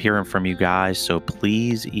we love hearing from you guys, so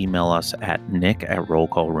please email us at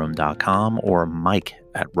nick@rollcallroom.com or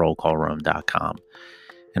mike@rollcallroom.com.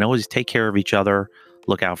 And always take care of each other,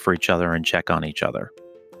 look out for each other, and check on each other.